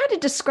 So if you had to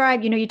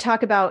describe, you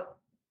talk about,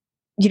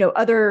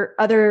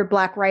 other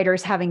Black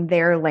writers having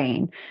their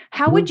lane,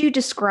 how would you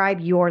describe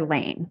your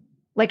lane?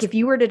 Like if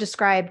you were to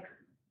describe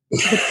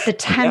the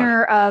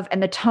tenor of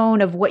and the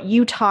tone of what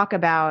you talk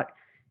about,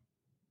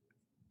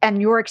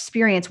 and your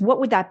experience, what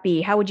would that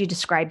be? How would you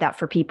describe that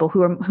for people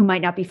who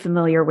might not be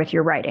familiar with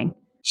your writing?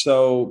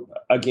 So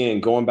again,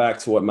 going back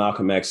to what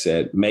Malcolm X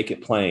said, make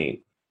it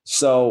plain.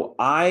 So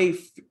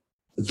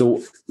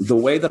the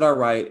way that I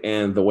write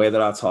and the way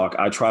that I talk,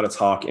 I try to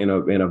talk in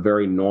a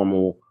very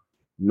normal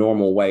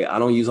way. I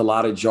don't use a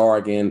lot of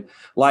jargon.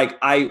 Like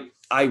I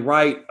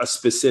write a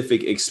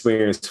specific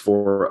experience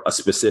for a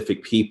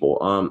specific people.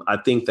 I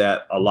think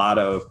that a lot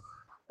of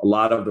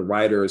the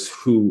writers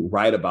who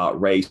write about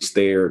race,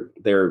 they're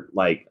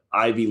like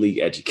Ivy League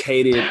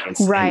educated, and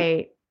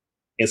right.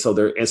 And so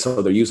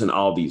they're using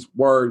all these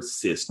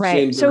words, cisgender.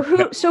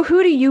 Right. So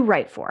who do you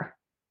write for?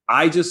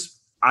 I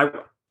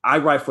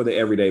write for the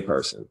everyday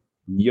person.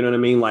 You know what I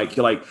mean? Like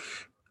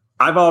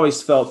I've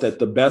always felt that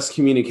the best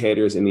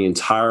communicators in the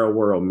entire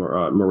world,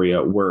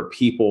 Maria, were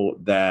people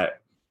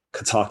that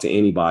could talk to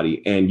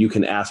anybody and you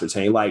can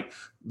ascertain. Like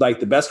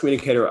the best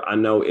communicator I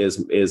know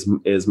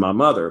is my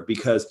mother,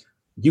 because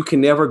you can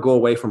never go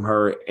away from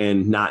her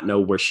and not know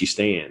where she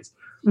stands.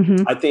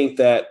 Mm-hmm. I think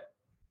that,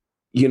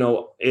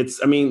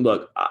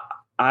 look,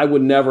 I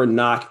would never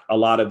knock a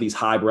lot of these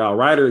highbrow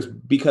writers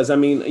because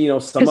some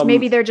of them,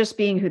 maybe they're just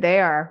being who they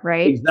are,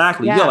 right?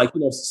 Exactly. Yeah.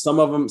 Some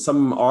of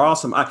them are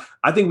awesome.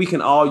 I think we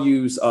can all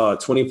use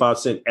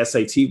 25-cent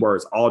SAT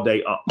words all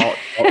day. All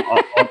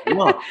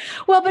long.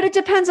 Well, but it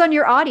depends on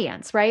your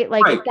audience, right?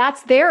 Like if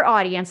that's their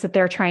audience that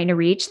they're trying to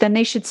reach, then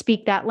they should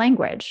speak that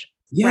language.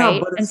 Yeah,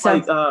 right? But it's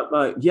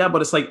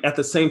but it's like at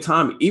the same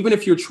time, even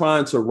if you're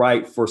trying to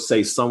write for,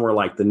 say, somewhere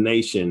like The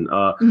Nation,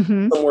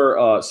 somewhere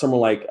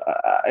like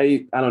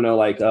I don't know,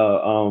 like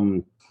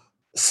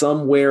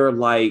somewhere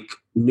like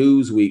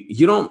Newsweek,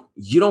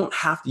 you don't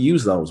have to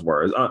use those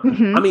words.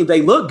 I mean,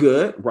 they look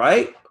good,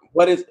 right?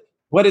 But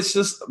it's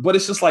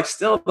just like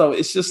still though,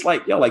 it's just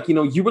like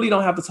you really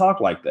don't have to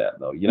talk like that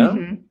though,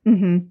 Mm-hmm.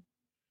 Mm-hmm.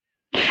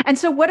 And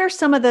so what are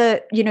some of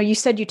the, you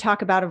said you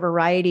talk about a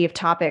variety of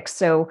topics.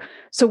 So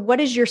what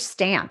is your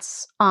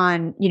stance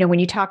on, when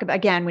you talk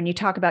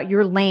about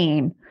your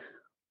lane,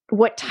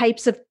 what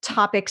types of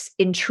topics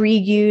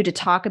intrigue you to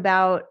talk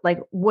about?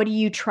 Like, what do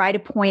you try to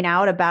point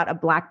out about a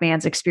Black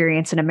man's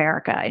experience in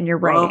America in your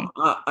writing?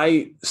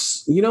 I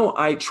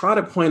try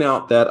to point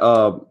out that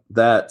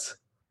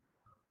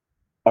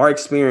our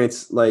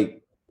experience,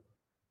 like,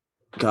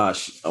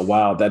 gosh,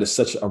 wow, that is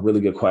such a really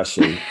good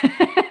question.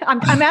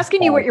 I'm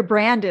asking you what your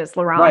brand is,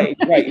 LeRon. Right,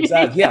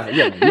 exactly. Yeah.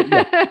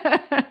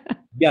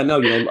 No,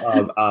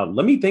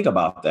 let me think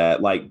about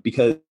that. Like,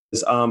 because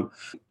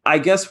I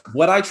guess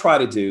what I try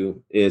to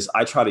do is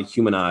I try to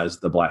humanize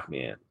the Black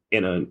man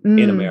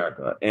in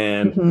America,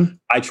 and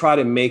I try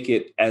to make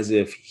it as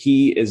if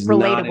he is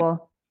relatable.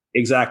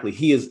 Exactly.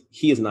 He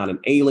is not an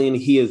alien.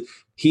 He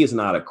is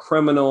not a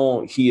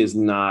criminal. He is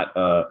not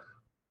a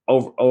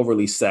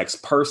overly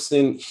sexed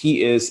person.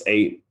 He is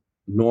a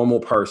normal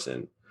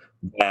person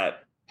that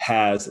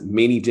has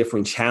many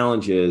different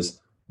challenges,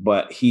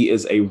 but he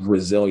is a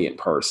resilient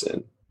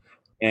person,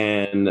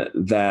 and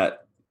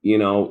that,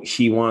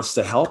 he wants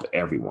to help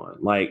everyone.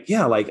 I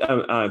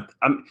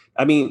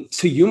mean,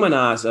 to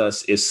humanize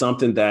us is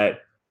something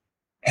that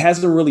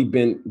hasn't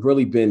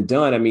really been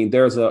done. I mean,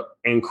 there's an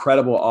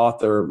incredible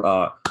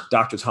author,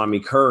 Dr. Tommy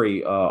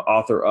Curry,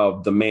 author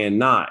of The Man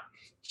Not.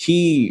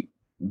 He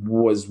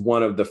was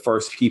one of the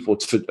first people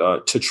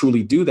to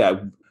truly do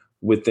that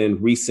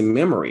within recent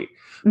memory.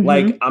 Mm-hmm.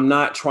 Like, I'm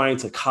not trying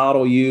to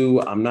coddle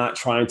you. I'm not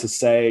trying to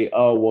say,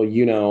 oh, well,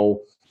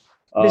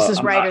 this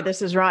is right or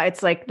this is wrong.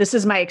 It's like, this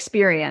is my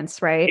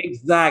experience, right?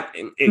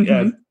 Exactly.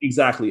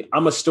 Exactly.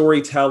 I'm a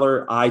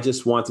storyteller. I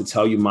just want to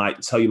tell you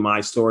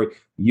my story.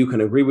 You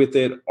can agree with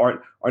it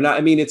or not.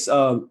 I mean, it's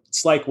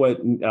like what,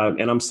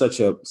 and I'm such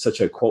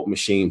a quote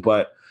machine,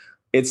 but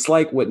it's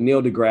like what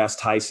Neil deGrasse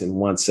Tyson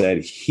once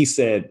said. He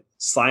said,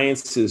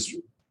 science is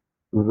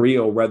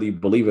real, whether you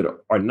believe it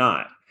or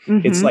not.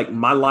 Mm-hmm. It's like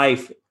my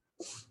life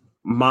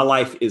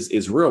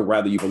is real,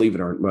 whether you believe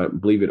it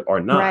or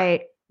not.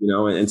 Right.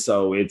 And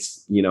so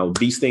it's,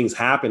 these things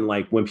happen.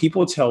 Like when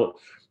people tell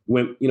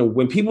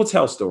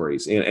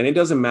stories, and it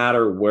doesn't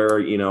matter where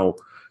you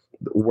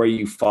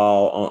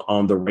fall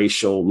on the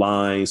racial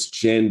lines,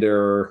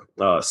 gender,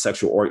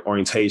 sexual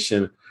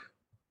orientation,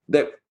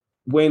 that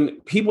when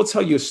people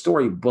tell you a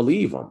story,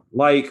 believe them.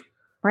 Like,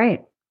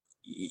 right.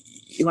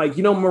 Like,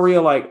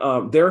 Maria, like,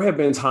 there have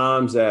been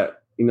times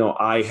that,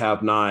 I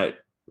have not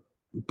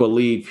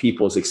believed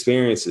people's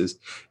experiences.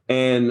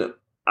 And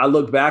I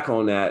look back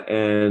on that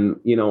and,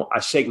 I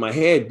shake my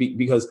head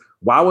because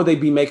why would they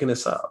be making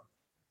this up?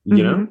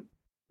 You know?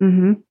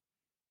 Mm-hmm.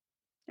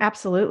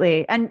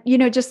 Absolutely. And,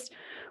 just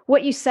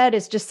what you said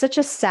is just such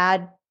a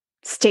sad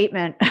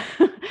statement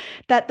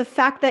that the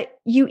fact that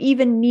you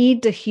even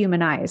need to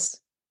humanize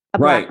a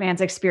Black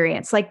man's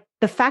experience, like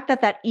the fact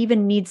that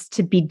even needs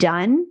to be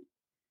done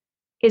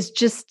is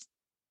just,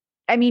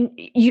 I mean,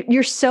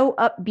 you're so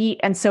upbeat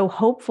and so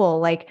hopeful.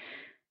 Like,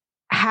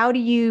 how do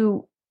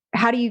you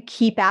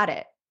keep at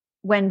it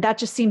when that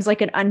just seems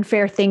like an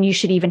unfair thing you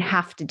should even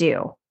have to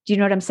do? Do you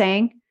know what I'm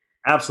saying?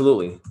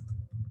 Absolutely.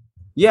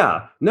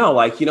 Yeah. No,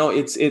 like,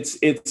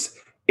 it's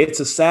it's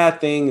a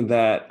sad thing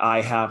that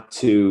I have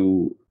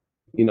to,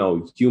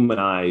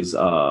 humanize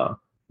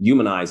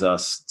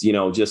us,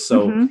 just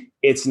so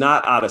it's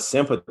not out of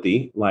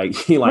sympathy, Right.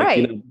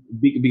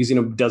 because,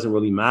 it doesn't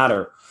really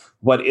matter.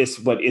 But it's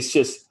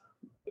just,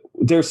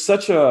 there's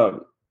such a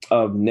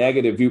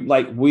negative view.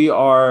 Like, we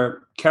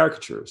are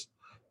caricatures.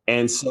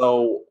 And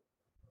so,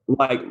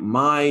 like,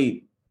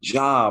 my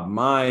job,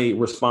 my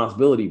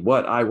responsibility,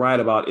 what I write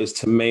about is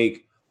to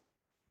make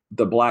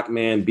the Black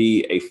man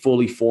be a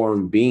fully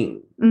formed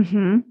being.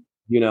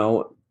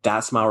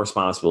 That's my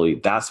responsibility.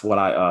 That's what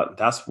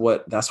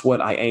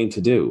I aim to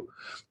do,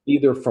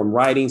 either from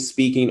writing,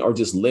 speaking, or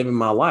just living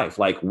my life.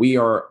 Like, we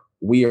are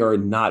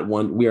not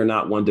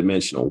one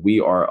dimensional.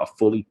 We are a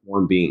fully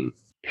formed being.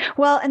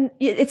 Well, and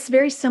it's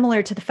very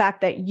similar to the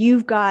fact that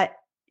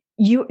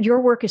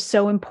your work is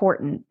so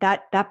important.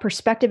 That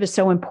perspective is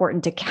so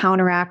important to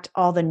counteract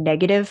all the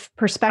negative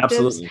perspectives.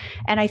 Absolutely.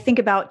 And I think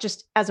about,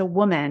 just as a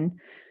woman,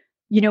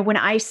 when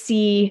I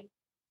see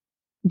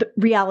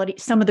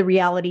some of the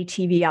reality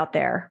TV out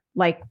there,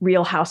 like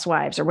Real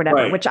Housewives or whatever,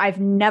 Right. which I've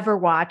never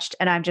watched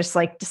and I'm just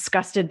like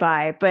disgusted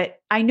by, but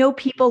I know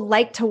people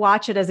like to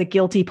watch it as a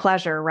guilty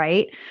pleasure,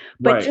 right?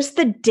 But Right. just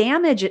the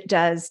damage it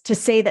does to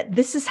say that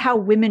this is how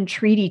women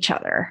treat each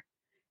other.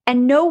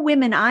 And no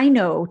women I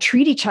know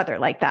treat each other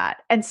like that.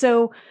 And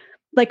so,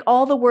 like,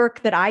 all the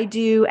work that I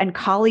do and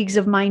colleagues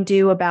of mine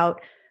do about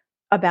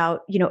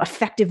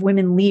effective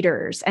women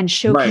leaders and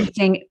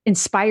showcasing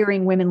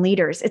inspiring women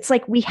leaders, it's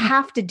like we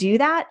have to do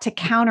that to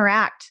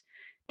counteract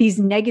these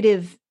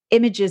negative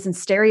images and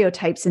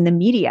stereotypes in the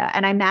media.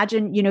 And I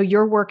imagine,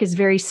 your work is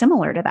very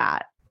similar to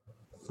that.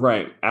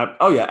 Right.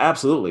 Oh yeah,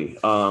 absolutely.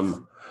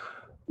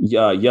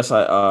 Yeah. Yes.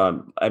 I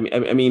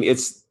mean,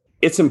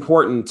 it's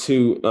important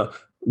to,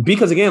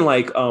 because, again,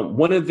 like,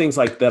 one of the things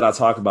like that I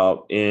talk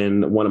about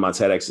in one of my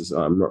TEDx's,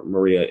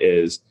 Maria,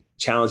 is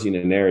challenging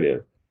the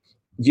narrative.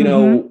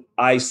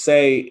 I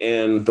say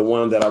in the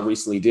one that I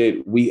recently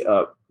did, we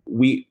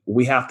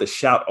have to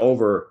shout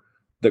over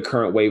the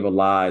current wave of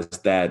lies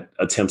that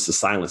attempts to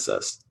silence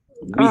us.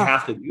 We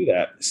have to do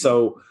that.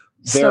 So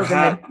there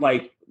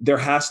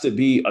has to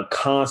be a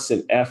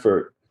constant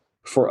effort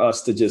for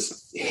us to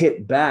just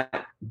hit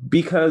back,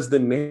 because the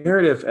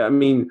narrative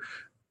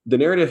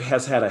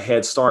has had a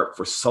head start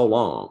for so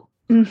long.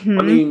 I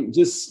mean,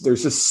 there's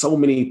just so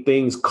many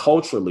things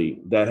culturally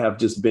that have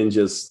just been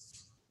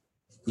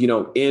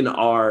in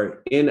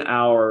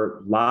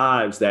our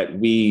lives that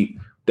we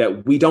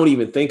don't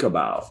even think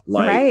about.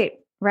 Like,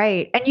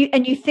 right.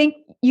 And you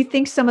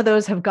think some of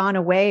those have gone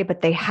away,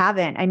 but they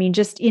haven't. I mean,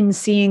 just in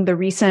seeing the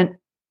recent,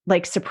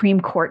 like, Supreme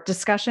Court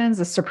discussions,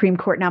 the Supreme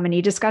Court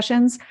nominee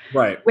discussions,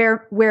 right,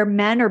 where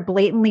men are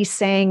blatantly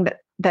saying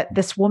that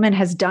this woman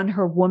has done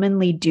her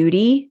womanly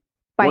duty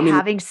by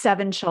having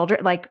 7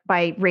 children, like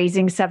by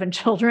raising 7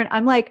 children.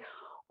 I'm like,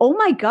 oh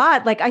my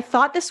God, like, I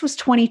thought this was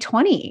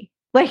 2020.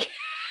 Like,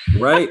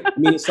 right. I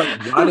mean, it's like,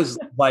 why does,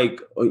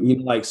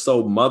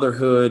 so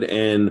motherhood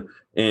and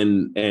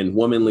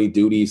womanly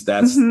duties,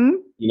 that's,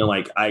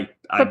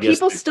 but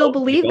people still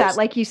believe that,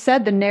 like you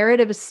said, the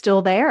narrative is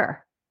still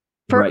there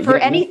for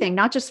anything,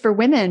 not just for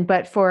women,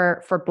 but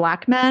for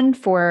Black men,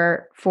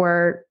 for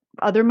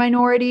other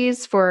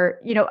minorities, for,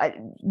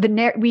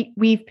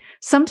 we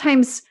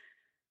sometimes,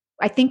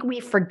 I think we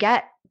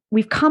forget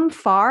we've come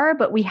far,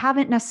 but we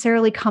haven't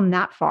necessarily come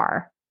that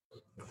far.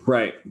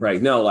 Right.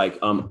 No, like,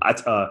 I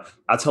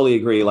totally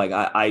agree. Like,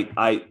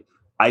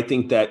 I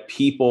think that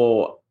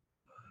people,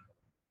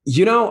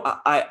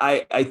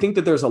 I think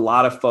that there's a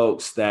lot of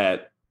folks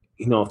that,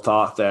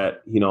 thought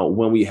that,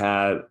 when we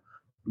had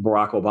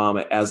Barack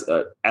Obama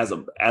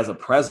as a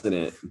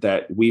president,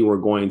 that we were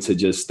going to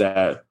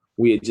that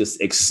we had just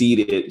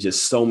exceeded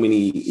just so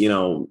many,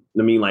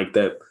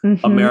 that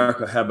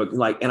America have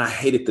and I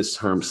hated this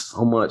term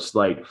so much,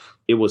 like,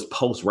 it was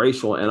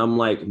post-racial. And I'm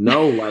like,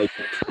 no, like,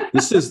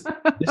 this is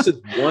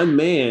one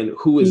man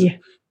who is,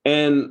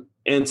 and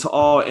to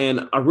all,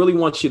 and I really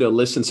want you to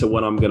listen to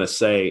what I'm going to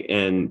say,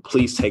 and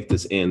please take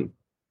this in.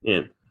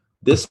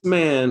 This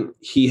man,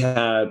 he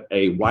had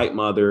a white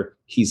mother.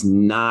 He's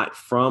not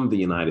from the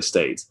United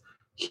States.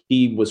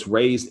 He was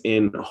raised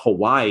in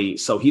Hawaii,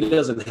 so he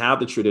doesn't have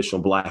the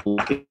traditional Black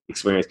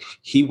experience.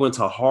 He went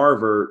to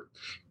Harvard.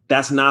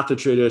 That's not the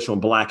traditional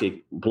Black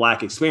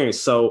experience.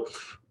 So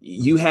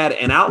you had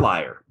an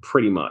outlier,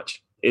 pretty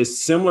much. It's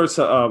similar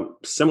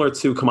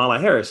to Kamala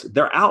Harris.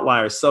 They're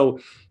outliers. So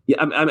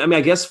yeah, I mean,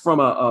 I guess from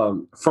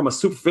a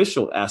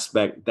superficial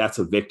aspect, that's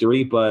a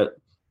victory. But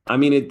I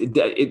mean,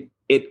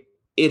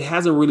 it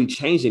hasn't really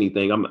changed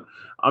anything.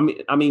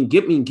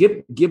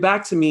 Get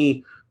back to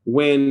me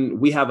when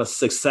we have a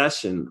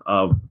succession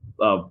of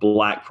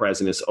Black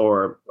presidents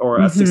or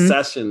a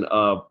succession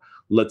of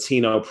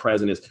Latino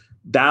presidents.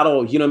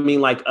 That'll,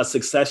 like a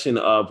succession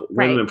of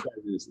women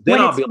presidents.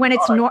 Then when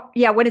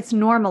it's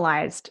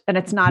normalized and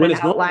it's not an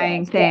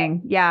outlying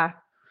thing. Yeah.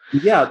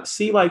 Yeah.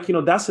 See, like,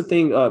 that's the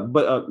thing.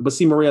 But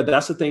see, Maria,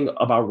 that's the thing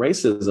about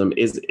racism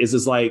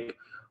is like,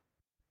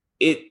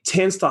 it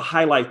tends to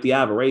highlight the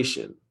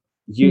aberration.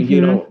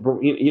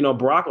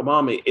 Barack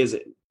Obama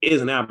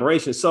is an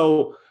aberration.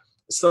 So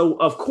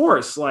of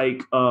course,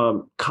 like,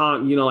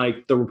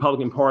 like the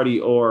Republican Party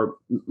or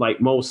like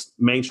most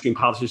mainstream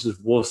politicians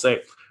will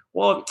say,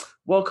 well,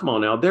 come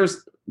on now,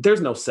 there's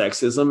no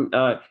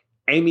sexism.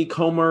 Amy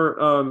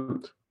Comer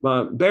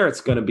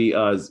Barrett's going to be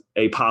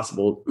a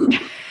possible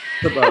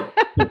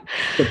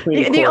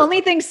the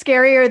only thing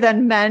scarier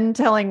than men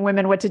telling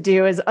women what to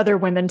do is other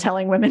women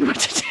telling women what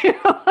to do.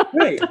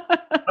 Right.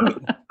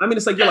 I mean,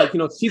 it's like, you're like,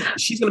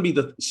 she's going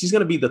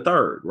to be the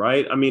third,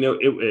 right? I mean,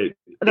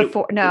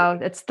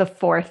 it's the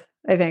fourth,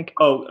 I think.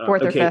 Oh,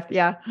 fourth okay. or fifth.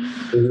 Yeah.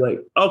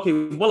 Like, okay,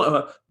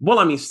 well,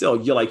 I mean, still,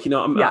 you're like,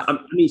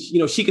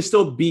 she could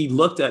still be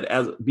looked at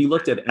as a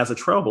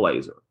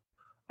trailblazer.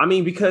 I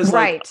mean, because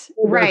right.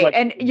 Like,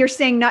 and you're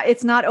saying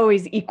it's not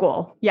always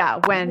equal. Yeah.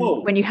 When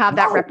you have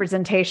that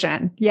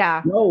representation.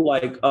 Yeah.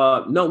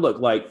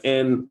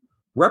 And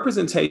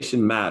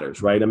representation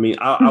matters, right? I mean,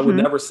 I would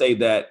never say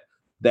that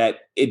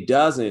it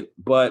doesn't,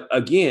 but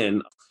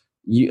again,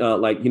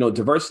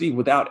 diversity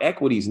without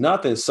equity is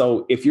nothing.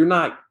 So if you're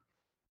not,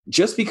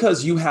 just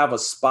because you have a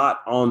spot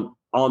on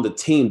the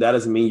team, that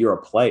doesn't mean you're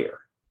a player.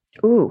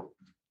 Ooh,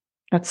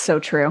 that's so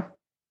true.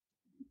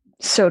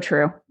 So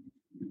true.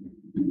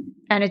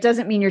 And it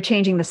doesn't mean you're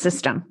changing the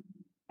system.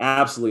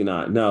 Absolutely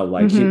not. No,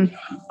 like,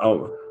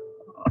 oh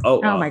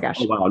my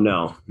gosh. Oh,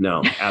 wow.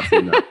 No,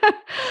 absolutely not.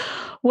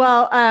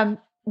 Well,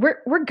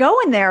 we're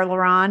going there,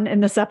 LeRon,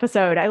 in this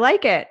episode. I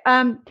like it.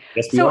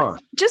 Yes, we are.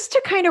 Just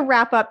to kind of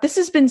wrap up, this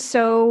has been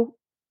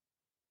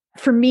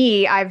for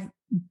me, I've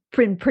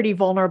been pretty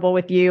vulnerable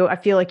with you. I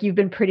feel like you've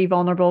been pretty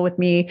vulnerable with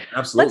me.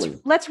 Absolutely.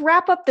 Let's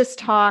wrap up this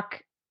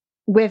talk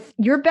with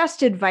your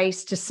best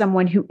advice to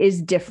someone who is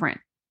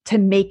different, to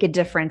make a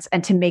difference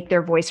and to make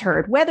their voice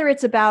heard, whether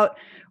it's about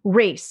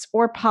race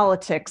or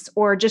politics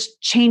or just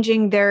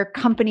changing their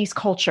company's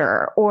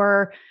culture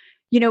or,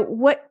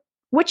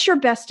 what's your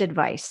best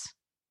advice?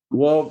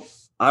 Well,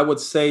 I would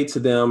say to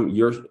them,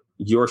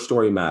 your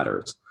story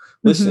matters.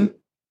 Listen,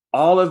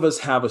 all of us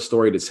have a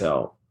story to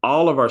tell.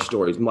 All of our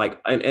stories, like,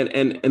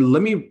 and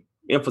let me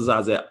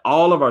emphasize that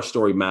all of our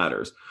story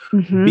matters,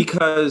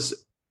 because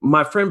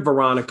my friend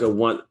Veronica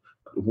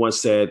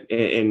once said,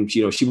 and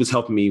she was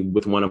helping me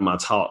with one of my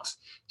talks.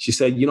 She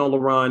said,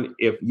 LeRon,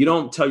 if you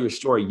don't tell your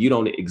story, you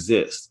don't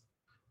exist.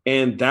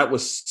 And that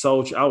was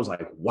I was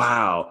like,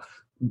 wow,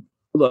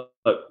 look,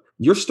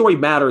 your story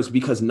matters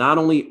because not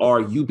only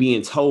are you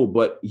being told,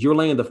 but you're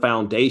laying the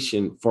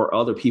foundation for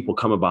other people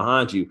coming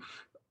behind you.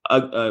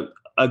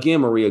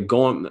 Again, Maria,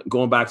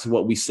 going back to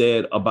what we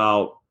said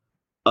about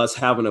us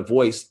having a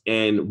voice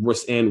and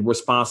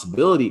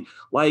responsibility,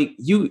 like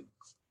you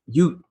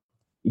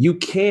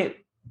can't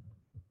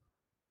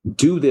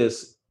do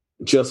this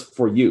just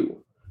for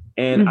you.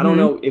 And I don't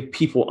know if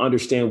people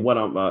understand what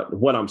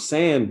I'm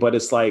saying, but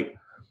it's like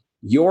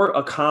your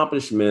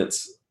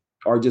accomplishments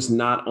are just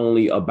not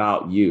only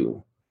about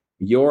you.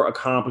 Your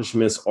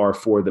accomplishments are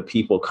for the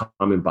people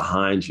coming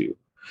behind you.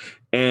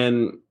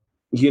 And,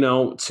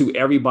 to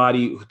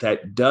everybody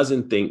that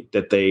doesn't think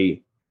that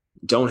they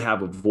don't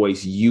have a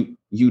voice, you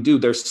do.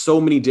 There's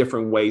so many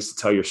different ways to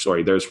tell your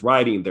story. There's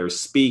writing, there's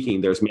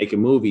speaking, there's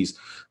making movies,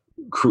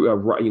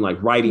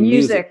 writing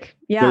music.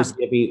 Yeah.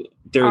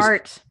 There's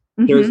art.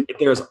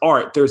 There's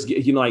art. There's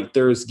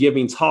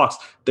giving talks.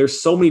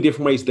 There's so many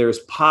different ways.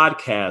 There's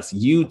podcasts,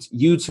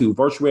 YouTube,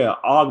 virtual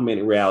reality,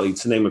 augmented reality,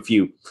 to name a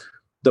few.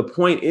 The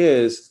point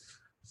is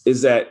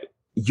that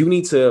you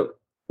need to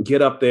get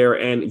up there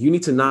and you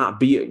need to not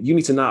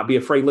be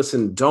afraid.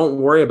 Listen, don't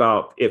worry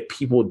about if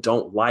people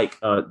don't like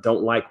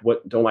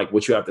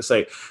what you have to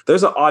say.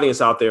 There's an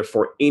audience out there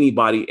for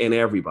anybody and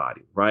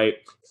everybody, right?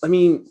 I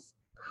mean,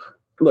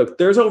 look,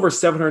 there's over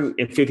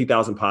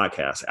 750,000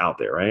 podcasts out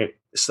there, right?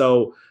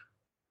 So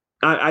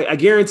I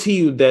guarantee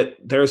you that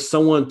there's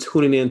someone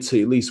tuning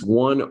into at least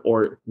one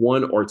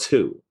or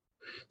two.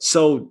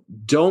 So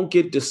don't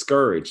get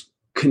discouraged.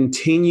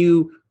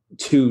 Continue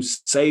to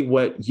say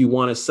what you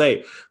want to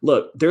say.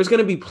 Look, there's going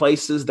to be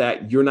places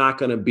that you're not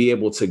going to be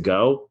able to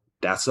go.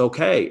 That's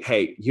okay.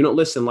 Hey,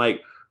 listen,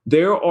 like,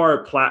 there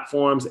are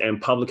platforms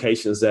and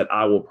publications that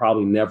I will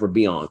probably never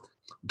be on.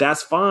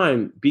 That's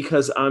fine,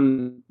 because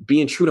I'm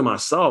being true to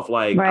myself.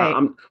 Like, right.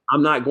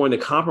 I'm not going to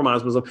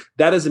compromise myself.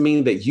 That doesn't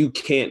mean that you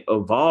can't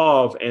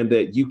evolve and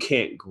that you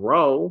can't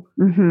grow.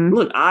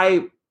 Look,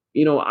 I've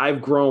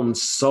grown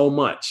so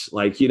much,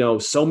 like,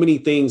 so many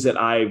things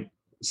that I've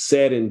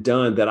said and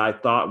done that I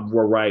thought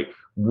were right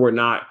were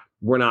not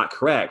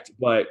correct.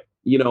 But,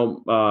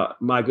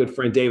 my good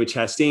friend David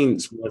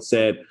Chastain once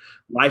said,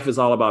 life is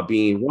all about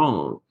being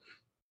wrong.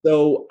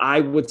 So I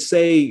would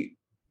say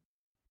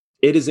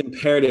it is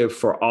imperative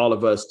for all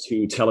of us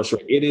to tell a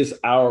story. It is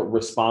our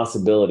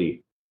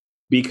responsibility,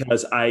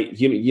 because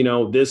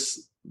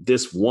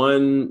this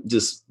one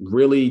just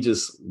really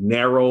just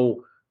narrow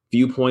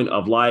viewpoint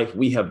of life,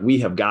 we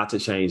have got to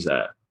change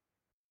that.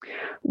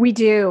 We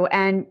do.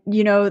 And,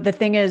 the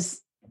thing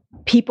is,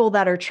 people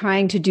that are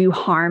trying to do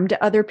harm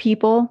to other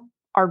people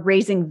are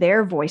raising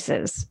their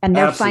voices and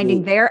they're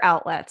finding their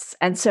outlets.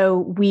 And so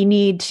we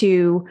need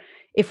to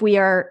if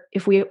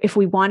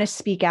we want to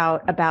speak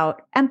out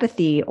about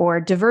empathy or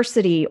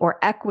diversity or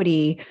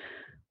equity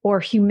or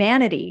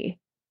humanity,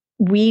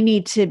 we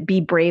need to be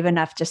brave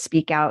enough to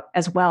speak out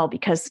as well,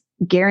 because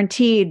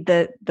guaranteed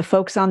the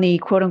folks on the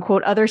quote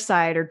unquote other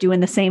side are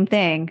doing the same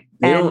thing.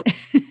 And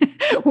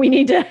we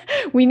need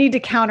to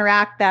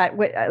counteract that.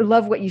 I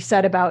love what you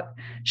said about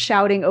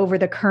shouting over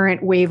the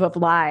current wave of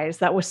lies.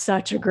 That was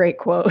such a great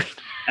quote.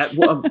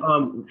 Well,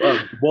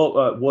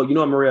 you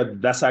know, Maria,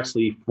 that's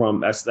actually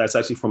from my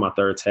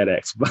third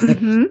TEDx.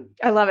 Mm-hmm.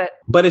 I love it.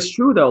 But it's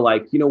true though.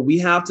 Like, you know, we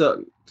have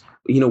to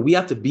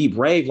be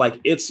brave. Like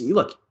it's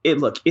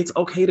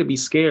okay to be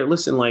scared.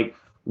 Listen, like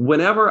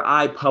whenever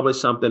I publish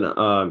something,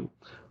 I'm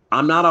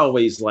not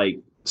always like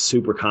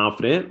super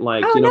confident.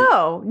 Like,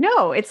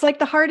 no, it's like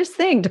the hardest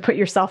thing to put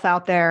yourself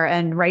out there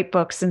and write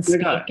books and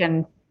speak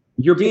and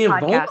you're being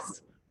vulnerable.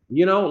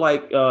 You know,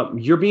 like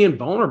you're being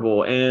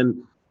vulnerable,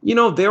 and you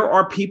know there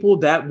are people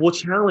that will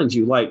challenge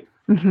you. Like,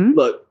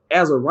 look,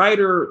 as a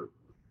writer,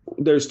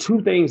 there's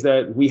two things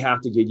that we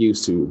have to get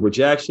used to: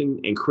 rejection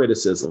and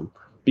criticism.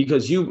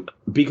 Because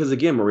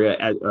again, Maria,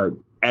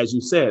 as you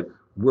said,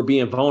 we're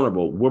being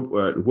vulnerable.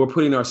 We're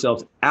putting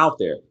ourselves out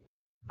there.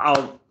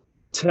 I'll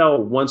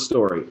tell one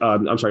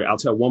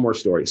more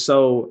story.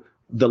 So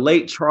the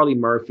late Charlie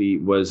Murphy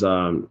was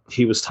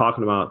he was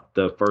talking about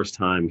the first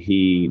time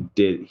he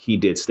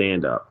did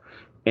stand up,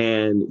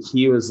 and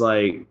he was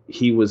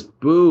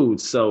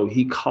booed. So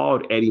he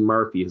called Eddie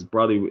Murphy, his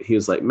brother. He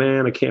was like,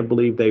 "Man, I can't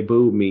believe they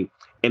booed me."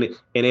 And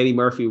Eddie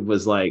Murphy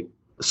was like,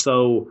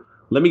 "So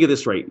let me get this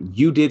straight.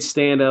 You did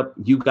stand up.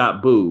 You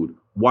got booed.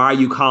 Why are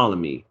you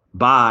calling me?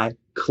 Bye.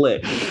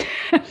 Click." He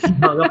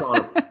hung up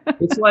on him.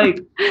 It's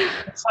like,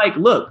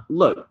 look,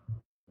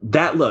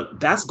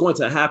 that's going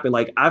to happen.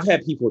 Like I've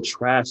had people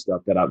trash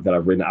stuff that I've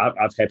written.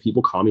 I've had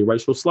people call me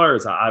racial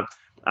slurs. I've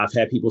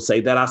had people say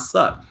that I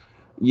suck.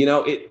 You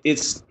know,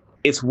 it's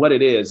what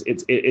it is.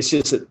 It's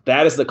just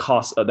that is the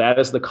cost. That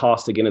is the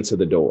cost to get into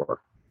the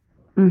door.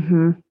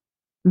 Mm-hmm.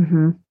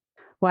 Mm-hmm.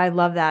 Well, I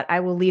love that. I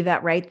will leave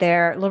that right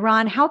there.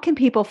 LeRon, how can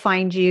people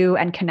find you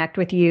and connect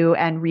with you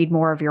and read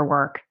more of your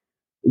work?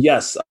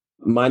 Yes.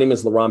 My name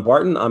is LeRon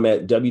Barton. I'm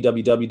at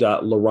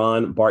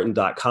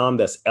www.leronbarton.com.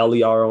 That's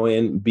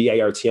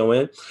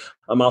LeRonBarton.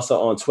 I'm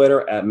also on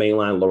Twitter at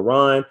Mainline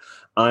LeRon.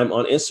 I'm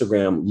on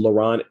Instagram,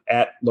 LeRon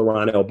at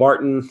LeRon L.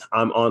 Barton.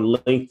 I'm on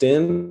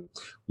LinkedIn,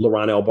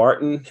 LeRon L.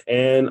 Barton.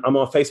 And I'm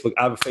on Facebook.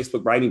 I have a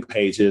Facebook writing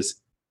page.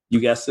 You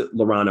guessed it,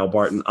 LeRon L.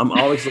 Barton. I'm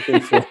always looking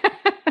for...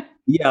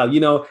 Yeah, you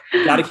know,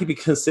 got to keep it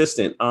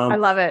consistent. I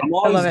love it. I'm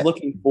always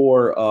looking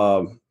for,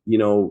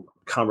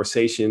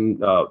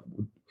 conversation.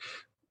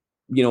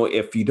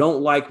 If you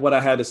don't like what I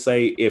had to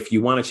say, if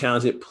you want to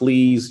challenge it,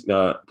 please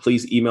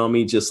email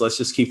me. Let's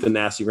just keep the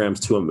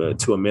nastygrams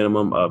to a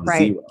minimum of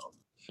 0.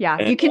 Yeah,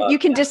 and, you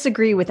can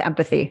disagree with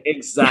empathy.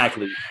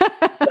 Exactly.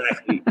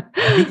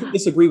 You can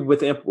disagree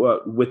with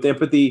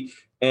empathy,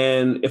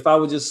 and if I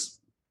would just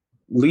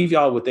leave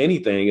y'all with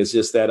anything, it's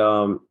just that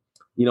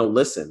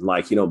listen,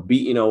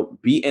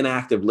 be an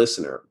active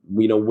listener.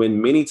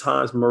 When many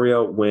times,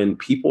 Maria, when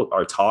people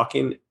are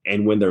talking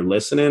and when they're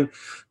listening,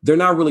 they're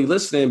not really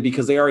listening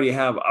because they already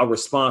have a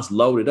response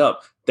loaded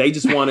up. They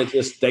just want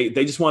to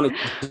they just want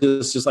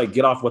to just like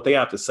get off what they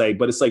have to say.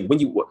 But it's like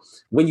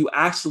when you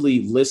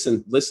actually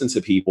listen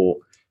to people,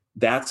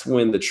 that's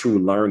when the true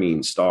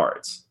learning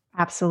starts.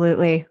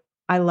 Absolutely.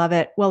 I love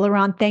it. Well,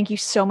 LeRon, thank you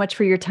so much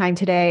for your time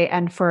today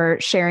and for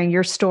sharing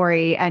your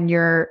story and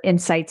your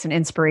insights and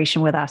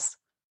inspiration with us.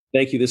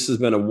 Thank you. This has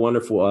been a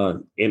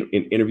wonderful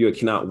interview. I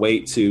cannot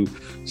wait to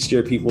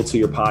steer people to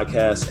your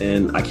podcast,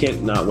 and I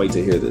cannot wait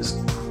to hear this.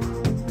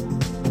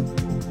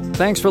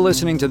 Thanks for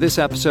listening to this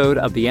episode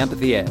of The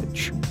Empathy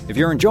Edge. If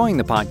you're enjoying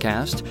the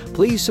podcast,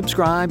 please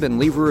subscribe and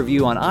leave a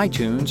review on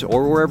iTunes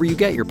or wherever you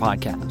get your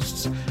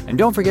podcasts. And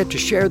don't forget to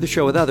share the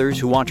show with others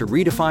who want to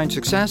redefine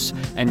success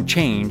and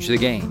change the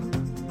game.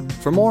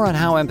 For more on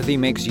how empathy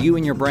makes you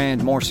and your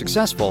brand more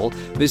successful,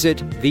 visit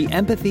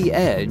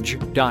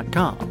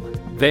theempathyedge.com.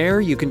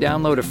 There, you can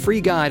download a free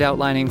guide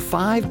outlining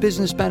 5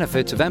 business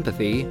benefits of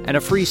empathy and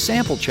a free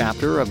sample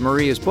chapter of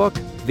Maria's book,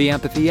 The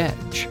Empathy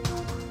Edge.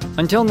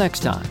 Until next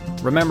time,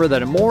 remember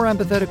that a more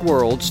empathetic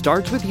world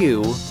starts with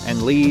you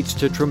and leads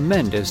to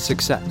tremendous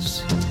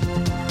success.